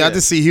dope. Yeah, I Yeah.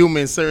 just see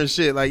humor in certain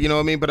shit, like you know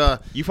what I mean.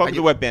 But You fuck with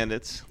the Wet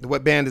Bandits. the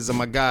Wet Bandits are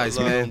my guys,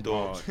 Love man. them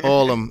dogs.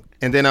 All of them.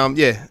 And then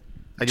yeah,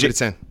 I give it a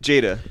 10.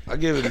 Jada. I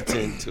give it a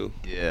 10 too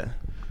Yeah.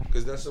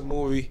 because that's a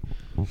movie.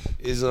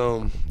 Is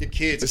The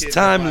kids, it's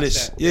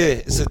timeless. Yeah,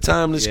 it's a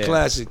timeless Yeah.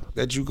 classic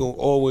that you can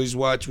always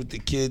watch with the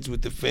kids,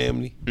 with the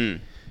family,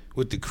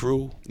 with the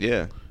crew.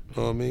 Yeah. You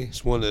know what I mean?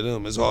 It's one of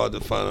them. It's hard to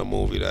find a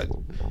movie that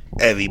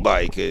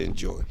everybody can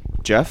enjoy.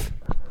 Jeff.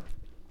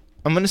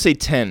 I'm gonna say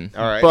 10.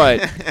 All right.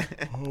 But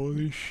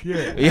Holy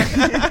shit!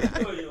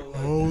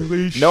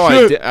 Holy shit! No,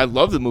 I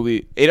love the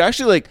movie. It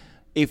actually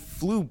it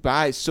flew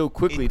by so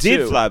quickly. It did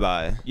too. fly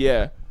by.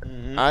 Yeah.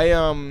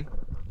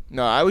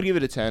 No, I would give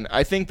it a 10.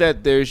 I think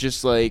that there's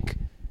just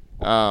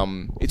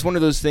it's one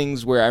of those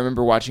things where I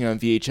remember watching it on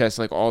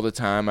VHS all the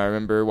time. I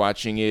remember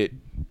watching it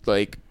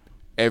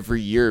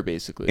every year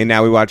basically. And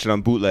now we watch it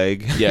on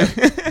bootleg. Yeah.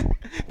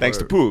 Thanks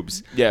to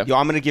Poobs. Yeah. Yo,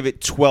 I'm going to give it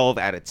 12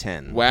 out of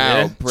 10. Wow,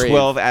 Yeah? brave.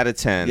 12 out of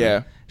 10.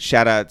 Yeah.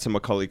 Shout out to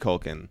Macaulay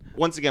Culkin.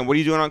 Once again, what are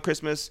you doing on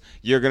Christmas?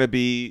 You're going to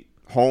be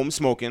home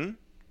smoking.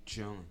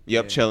 Chilling.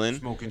 Yep, chilling.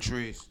 Smoking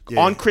trees.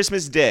 On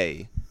Christmas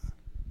Day,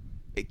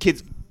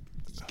 kids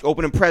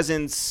opening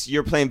presents,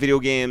 you're playing video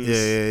games,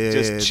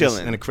 just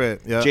chilling. in the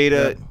crib. Yeah,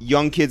 Jada, yeah.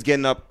 young kids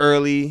getting up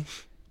early,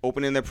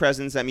 opening their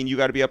presents. That mean you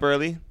got to be up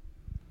early?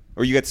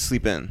 Or you got to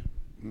sleep in?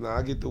 Now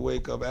I get to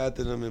wake up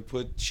after them and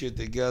put shit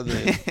together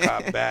and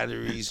cop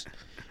batteries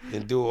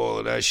and do all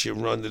of that shit.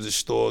 Run to the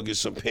store, get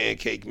some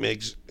pancake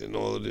mix and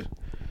all of it.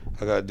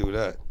 I gotta do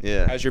that.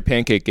 Yeah. How's your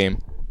pancake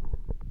game?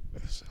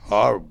 It's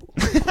horrible.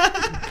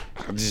 I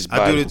just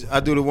buy I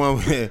do the one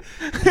where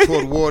you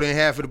pour the water in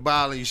half of the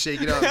bottle and you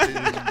shake it up.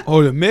 Yeah.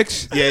 Oh, the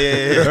mix. I do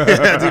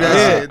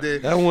that shit.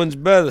 Dude. that one's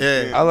better.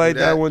 Yeah, I like do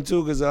that that. one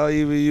too because I'll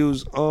either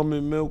use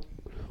almond milk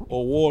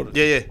or water.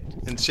 Yeah,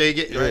 and shake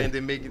it, right, Yeah. and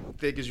then make it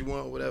thick as you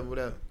want,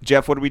 whatever.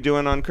 Jeff, what are we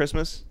doing on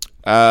Christmas?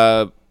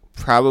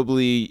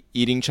 Probably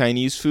eating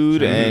Chinese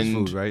food Chinese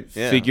and food, right?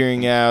 Yeah.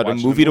 figuring out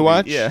Watching a movie to a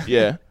watch. movie, yeah.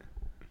 Yeah.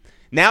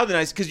 Now the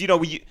nice, because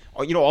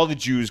all the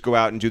Jews go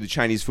out and do the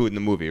Chinese food in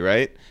the movie,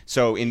 right?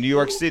 So in New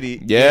York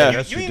City,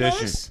 Yeah. you ain't know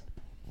this?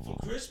 For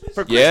Christmas?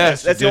 For Christmas, Yeah.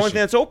 that's the only Tradition. thing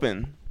that's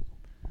open.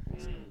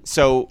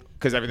 So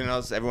because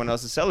everyone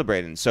else is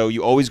celebrating, so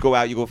you always go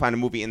out, you go find a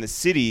movie in the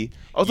city.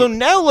 Although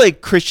now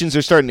Christians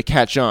are starting to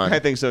catch on. I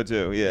think so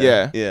too. Yeah.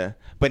 Yeah. Yeah.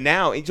 But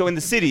now, so in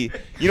the city,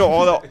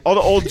 all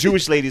the old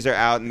Jewish ladies are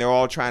out, and they're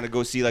all trying to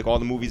go see all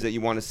the movies that you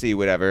want to see,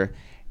 whatever.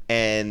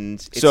 And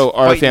it's So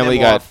our fighting family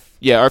them got off.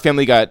 our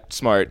family got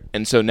smart,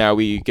 and so now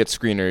we get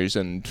screeners,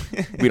 and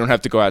we don't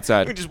have to go We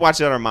outside. just watch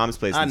it at our mom's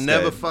place. I instead.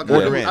 never fucking.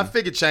 Order in. I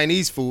figured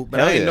Chinese food, but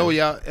Hell I didn't yeah. know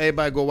y'all.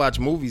 Everybody go watch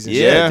movies and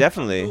Yeah, shit. Yeah.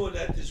 definitely. Doing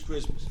that this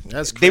Christmas.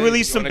 That's They crazy.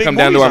 released some wanna big come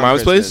down to movies our on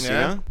mom's Christmas, place? you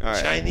know? All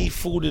right. Chinese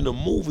food in a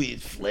movie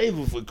is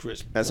flavor for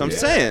Christmas. That's what I'm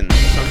saying.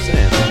 That's what I'm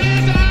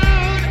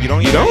saying. You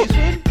don't eat Chinese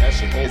food?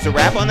 It's a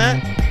wrap on that?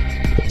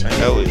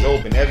 Hell is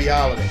open every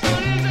holiday.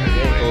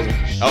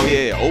 Oh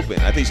yeah, open.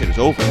 I think you said it was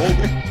open.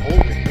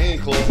 Open. They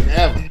ain't closing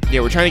ever.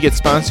 Yeah, we're trying to get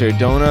sponsored.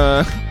 Don't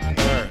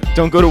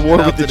go to war Shout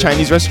out with the to the-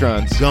 Chinese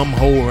restaurants. Gum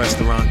hole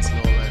restaurants and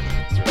all that.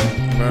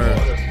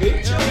 Word.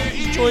 Big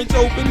Chinese joints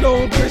open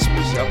though on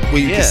Christmas. Where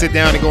you Yeah. can sit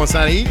down and go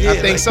inside and eat? Yeah, I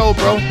think like- so,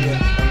 bro.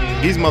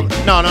 These mother.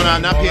 No,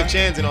 not P.F.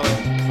 Chang's and all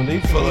that.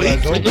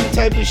 Philippe, them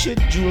type of shit,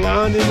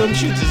 Julan and them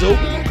shits is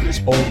open on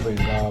Christmas. Open,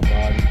 God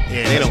body.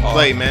 Yeah, they don't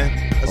play, man.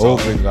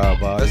 Open, God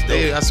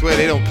body. I swear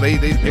they don't play.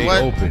 They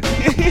what? Open.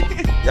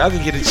 Y'all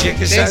can get a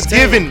chicken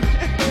Thanksgiving.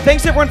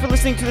 Thanks everyone for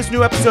listening to this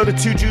new episode of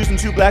Two Jews and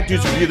Two Black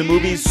Dudes Review the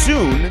Movies,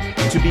 soon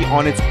to be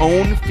on its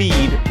own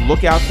feed.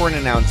 Look out for an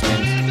announcement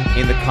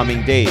in the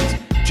coming days.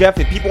 Jeff,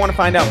 if people want to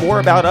find out more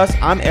about us,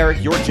 I'm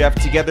Eric, you're Jeff.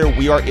 Together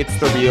we are It's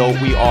The Real.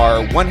 We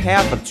are one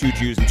half of Two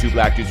Jews and Two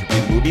Black Dudes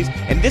Review the Movies,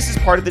 and this is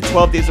part of the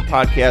 12 Days of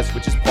Podcast,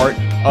 which is part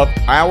of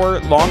our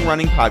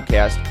long-running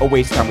podcast, A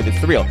Waste Time with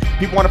It's The Real.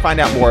 People want to find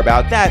out more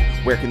about that,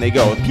 where can they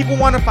go? If people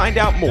want to find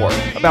out more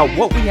about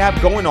what we have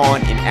going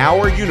on in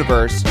our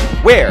universe,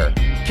 where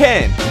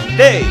can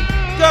they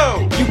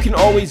go? You can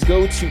always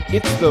go to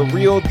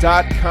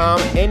itsthereal.com,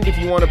 and if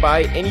you want to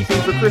buy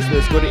anything for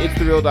Christmas, go to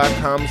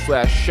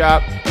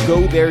itsthereal.com/shop.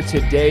 Go there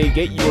today.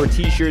 Get your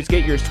t-shirts,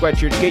 get your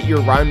sweatshirts, get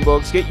your rhyme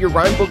books, get your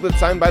rhyme book that's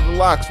signed by the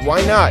Locks.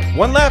 Why not?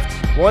 One left.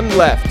 One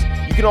left.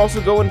 You can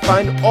also go and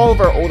find all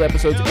of our old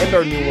episodes and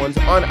our new ones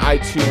on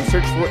iTunes.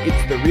 Search for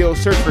It's The Real.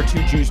 Search for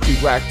Two Jews, Two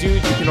Black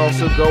Dudes. You can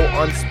also go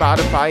on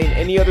Spotify and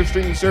any other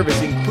streaming service,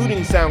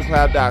 including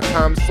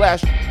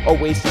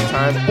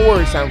SoundCloud.com/awastedtime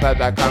or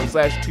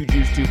SoundCloud.com/Two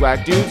Jews, Two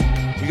Black Dudes.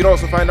 You can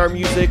also find our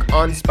music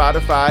on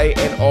Spotify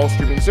and all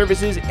streaming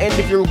services. And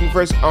if you're looking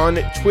for us on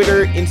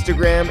Twitter,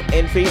 Instagram,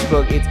 and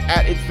Facebook, it's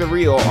at It's The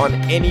Real on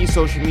any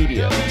social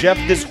media. Jeff,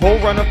 this whole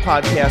run of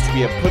podcasts, we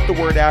have put the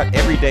word out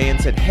every day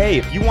and said, hey,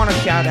 if you want a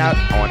shout out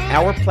on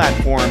our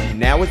platform,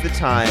 now is the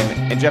time.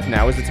 And Jeff,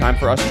 now is the time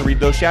for us to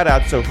read those shout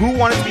outs. So who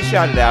wanted to be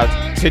shouted out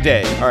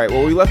today? All right,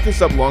 well, we left this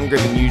up longer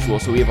than usual,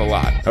 so we have a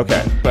lot.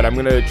 Okay. But I'm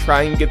going to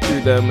try and get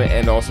through them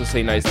and also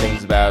say nice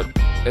things about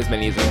as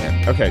many as I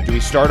can. Okay, do we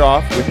start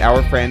off with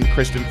our friend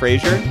Kristen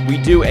Frazier? We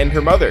do, and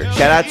her mother.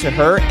 Shout out to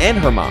her and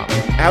her mom.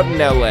 Out in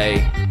LA,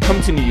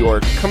 come to New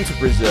York, come to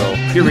Brazil.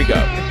 Here we go.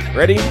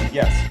 Ready?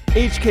 Yes.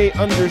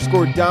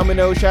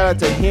 HK_Domino, shout out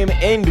to him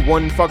and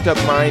One Fucked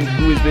Up Mind,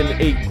 who has been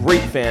a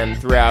great fan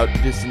throughout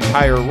this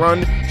entire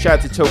run. Shout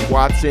out to Toke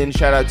Watson,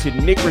 shout out to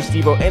Nick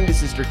Restivo and his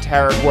sister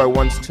Tara, who I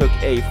once took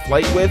a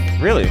flight with.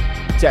 Really?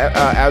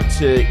 Out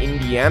to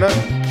Indiana.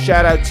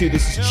 Shout out to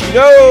This Is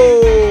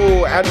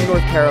Cheeto out in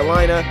North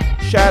Carolina.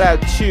 Shout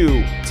out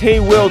to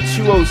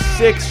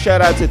Taywill206.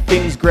 Shout out to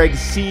Things Greg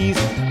Sees.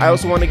 I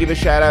also want to give a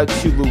shout out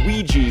to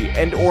Luigi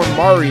and or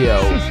Mario.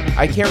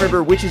 I can't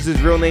remember which is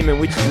his real name and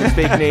which is his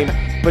fake name,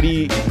 but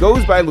he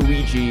goes by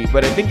Luigi,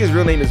 but I think his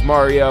real name is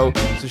Mario.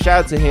 So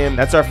shout out to him.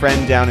 That's our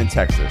friend down in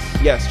Texas.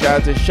 Yes, shout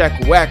out to Shek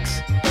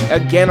Wex.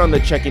 Again on the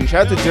check-in.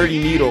 Shout out to Dirty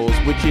Needles,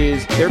 which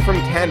is, they're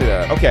from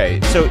Canada. Okay,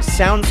 so it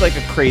sounds like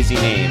a crazy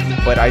name,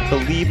 but I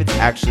believe it's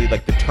actually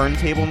like the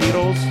Turntable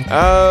Needles.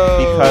 Oh.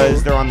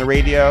 Because they're on the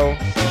radio.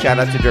 Shout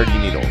out to Dirty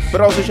Needles.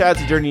 But also shout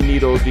out to Dirty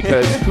Needles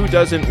because who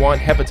doesn't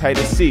want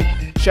hepatitis C?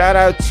 Shout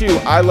out to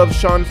I Love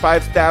Sean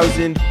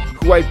 5000,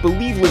 who I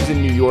believe lives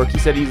in New York. He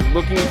said he's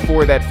looking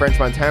for that French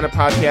Montana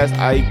podcast.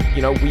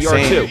 We are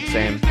too.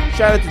 Same.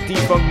 Shout out to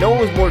D-Funk. No one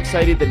was more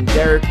excited than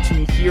Derek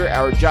to hear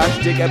our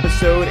Josh Dick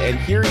episode, and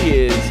here he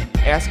is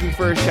asking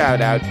for a shout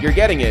out. You're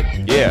getting it.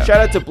 Yeah. Shout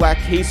out to Black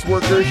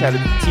Caseworker. Shout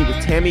out to Tea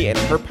with Tammy and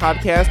her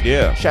podcast.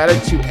 Yeah. Shout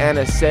out to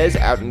Anna Says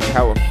out in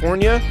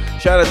California.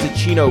 Shout out to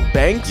Chino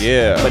Banks.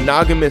 Yeah.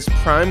 Monogamous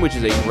Prime, which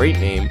is a great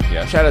name.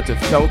 Yeah. Shout out to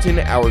Felton,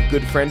 our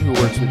good friend who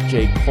works with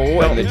J.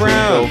 Cole Felton and the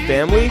Brown. Dreamville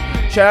family.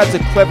 Shout out to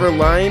Clever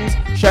Lines.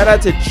 Shout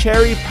out to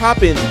Cherry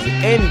Poppins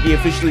and the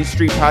Officially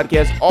Street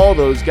podcast. All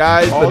those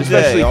guys, All but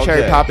especially day.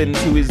 Cherry Poppins,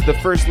 who is the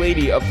first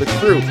lady of the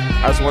crew.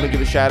 I also want to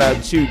give a shout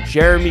out to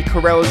Jeremy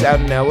Corellis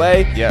out in LA.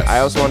 Yes. I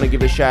also want to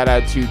give a shout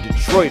out to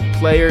Detroit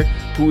Player,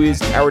 who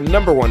is our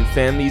 #1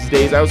 fan these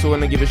days. I also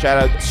want to give a shout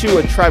out to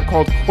a tribe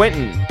called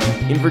Quentin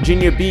in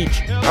Virginia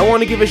Beach. I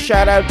want to give a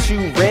shout out to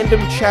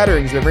Random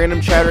Chatterings, the Random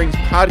Chatterings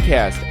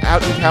podcast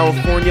out in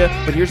California.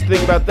 But here's the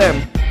thing about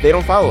them. They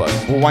don't follow us.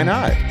 Well, why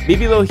not?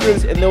 Maybe they'll hear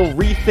this and they'll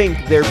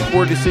rethink their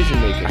poor decision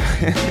making.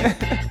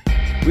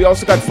 We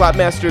also got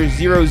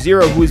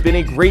Slotmaster00, who has been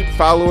a great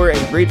follower and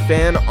great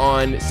fan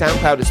on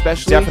SoundCloud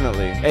especially.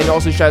 Definitely. And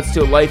also shouts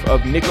to Life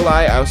of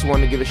Nikolai. I also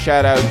want to give a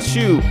shout out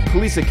to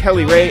Kalisa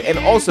Kelly Ray, and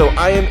also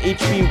I Am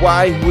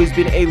HBY, who has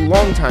been a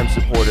longtime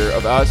supporter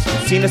of us.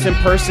 Seen us in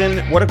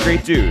person. What a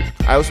great dude.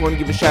 I also want to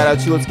give a shout out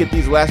to, let's get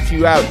these last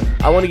few out.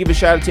 I want to give a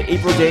shout out to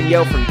April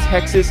Danielle from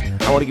Texas.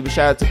 I want to give a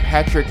shout out to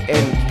Patrick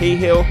N.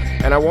 Cahill.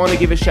 And I want to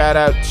give a shout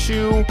out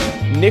to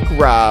Nick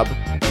Robb,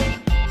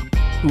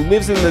 who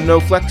lives in the no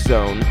flex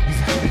zone.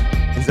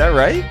 Is that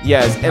right?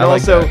 Yes, and I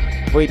like also,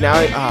 that. wait, now,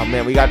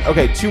 we got,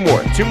 okay, two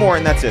more. 2 more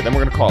and that's it. Then we're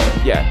going to call it.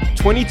 Yeah,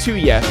 22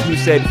 Yes, who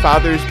said,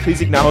 fathers,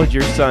 please acknowledge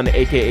your son,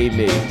 aka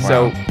me.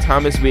 So,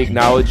 Thomas, we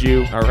acknowledge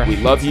you. All right. We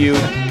love you.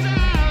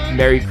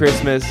 Merry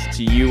Christmas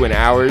to you and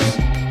ours.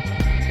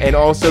 And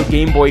also,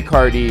 Game Boy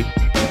Cardi,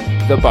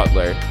 the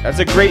butler. That's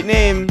a great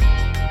name.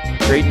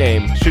 Great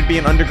name. Should be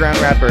an underground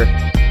rapper.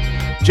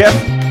 Jeff,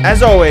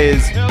 as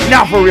always,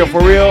 now for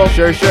real.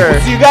 Sure.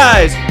 See you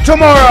guys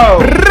tomorrow.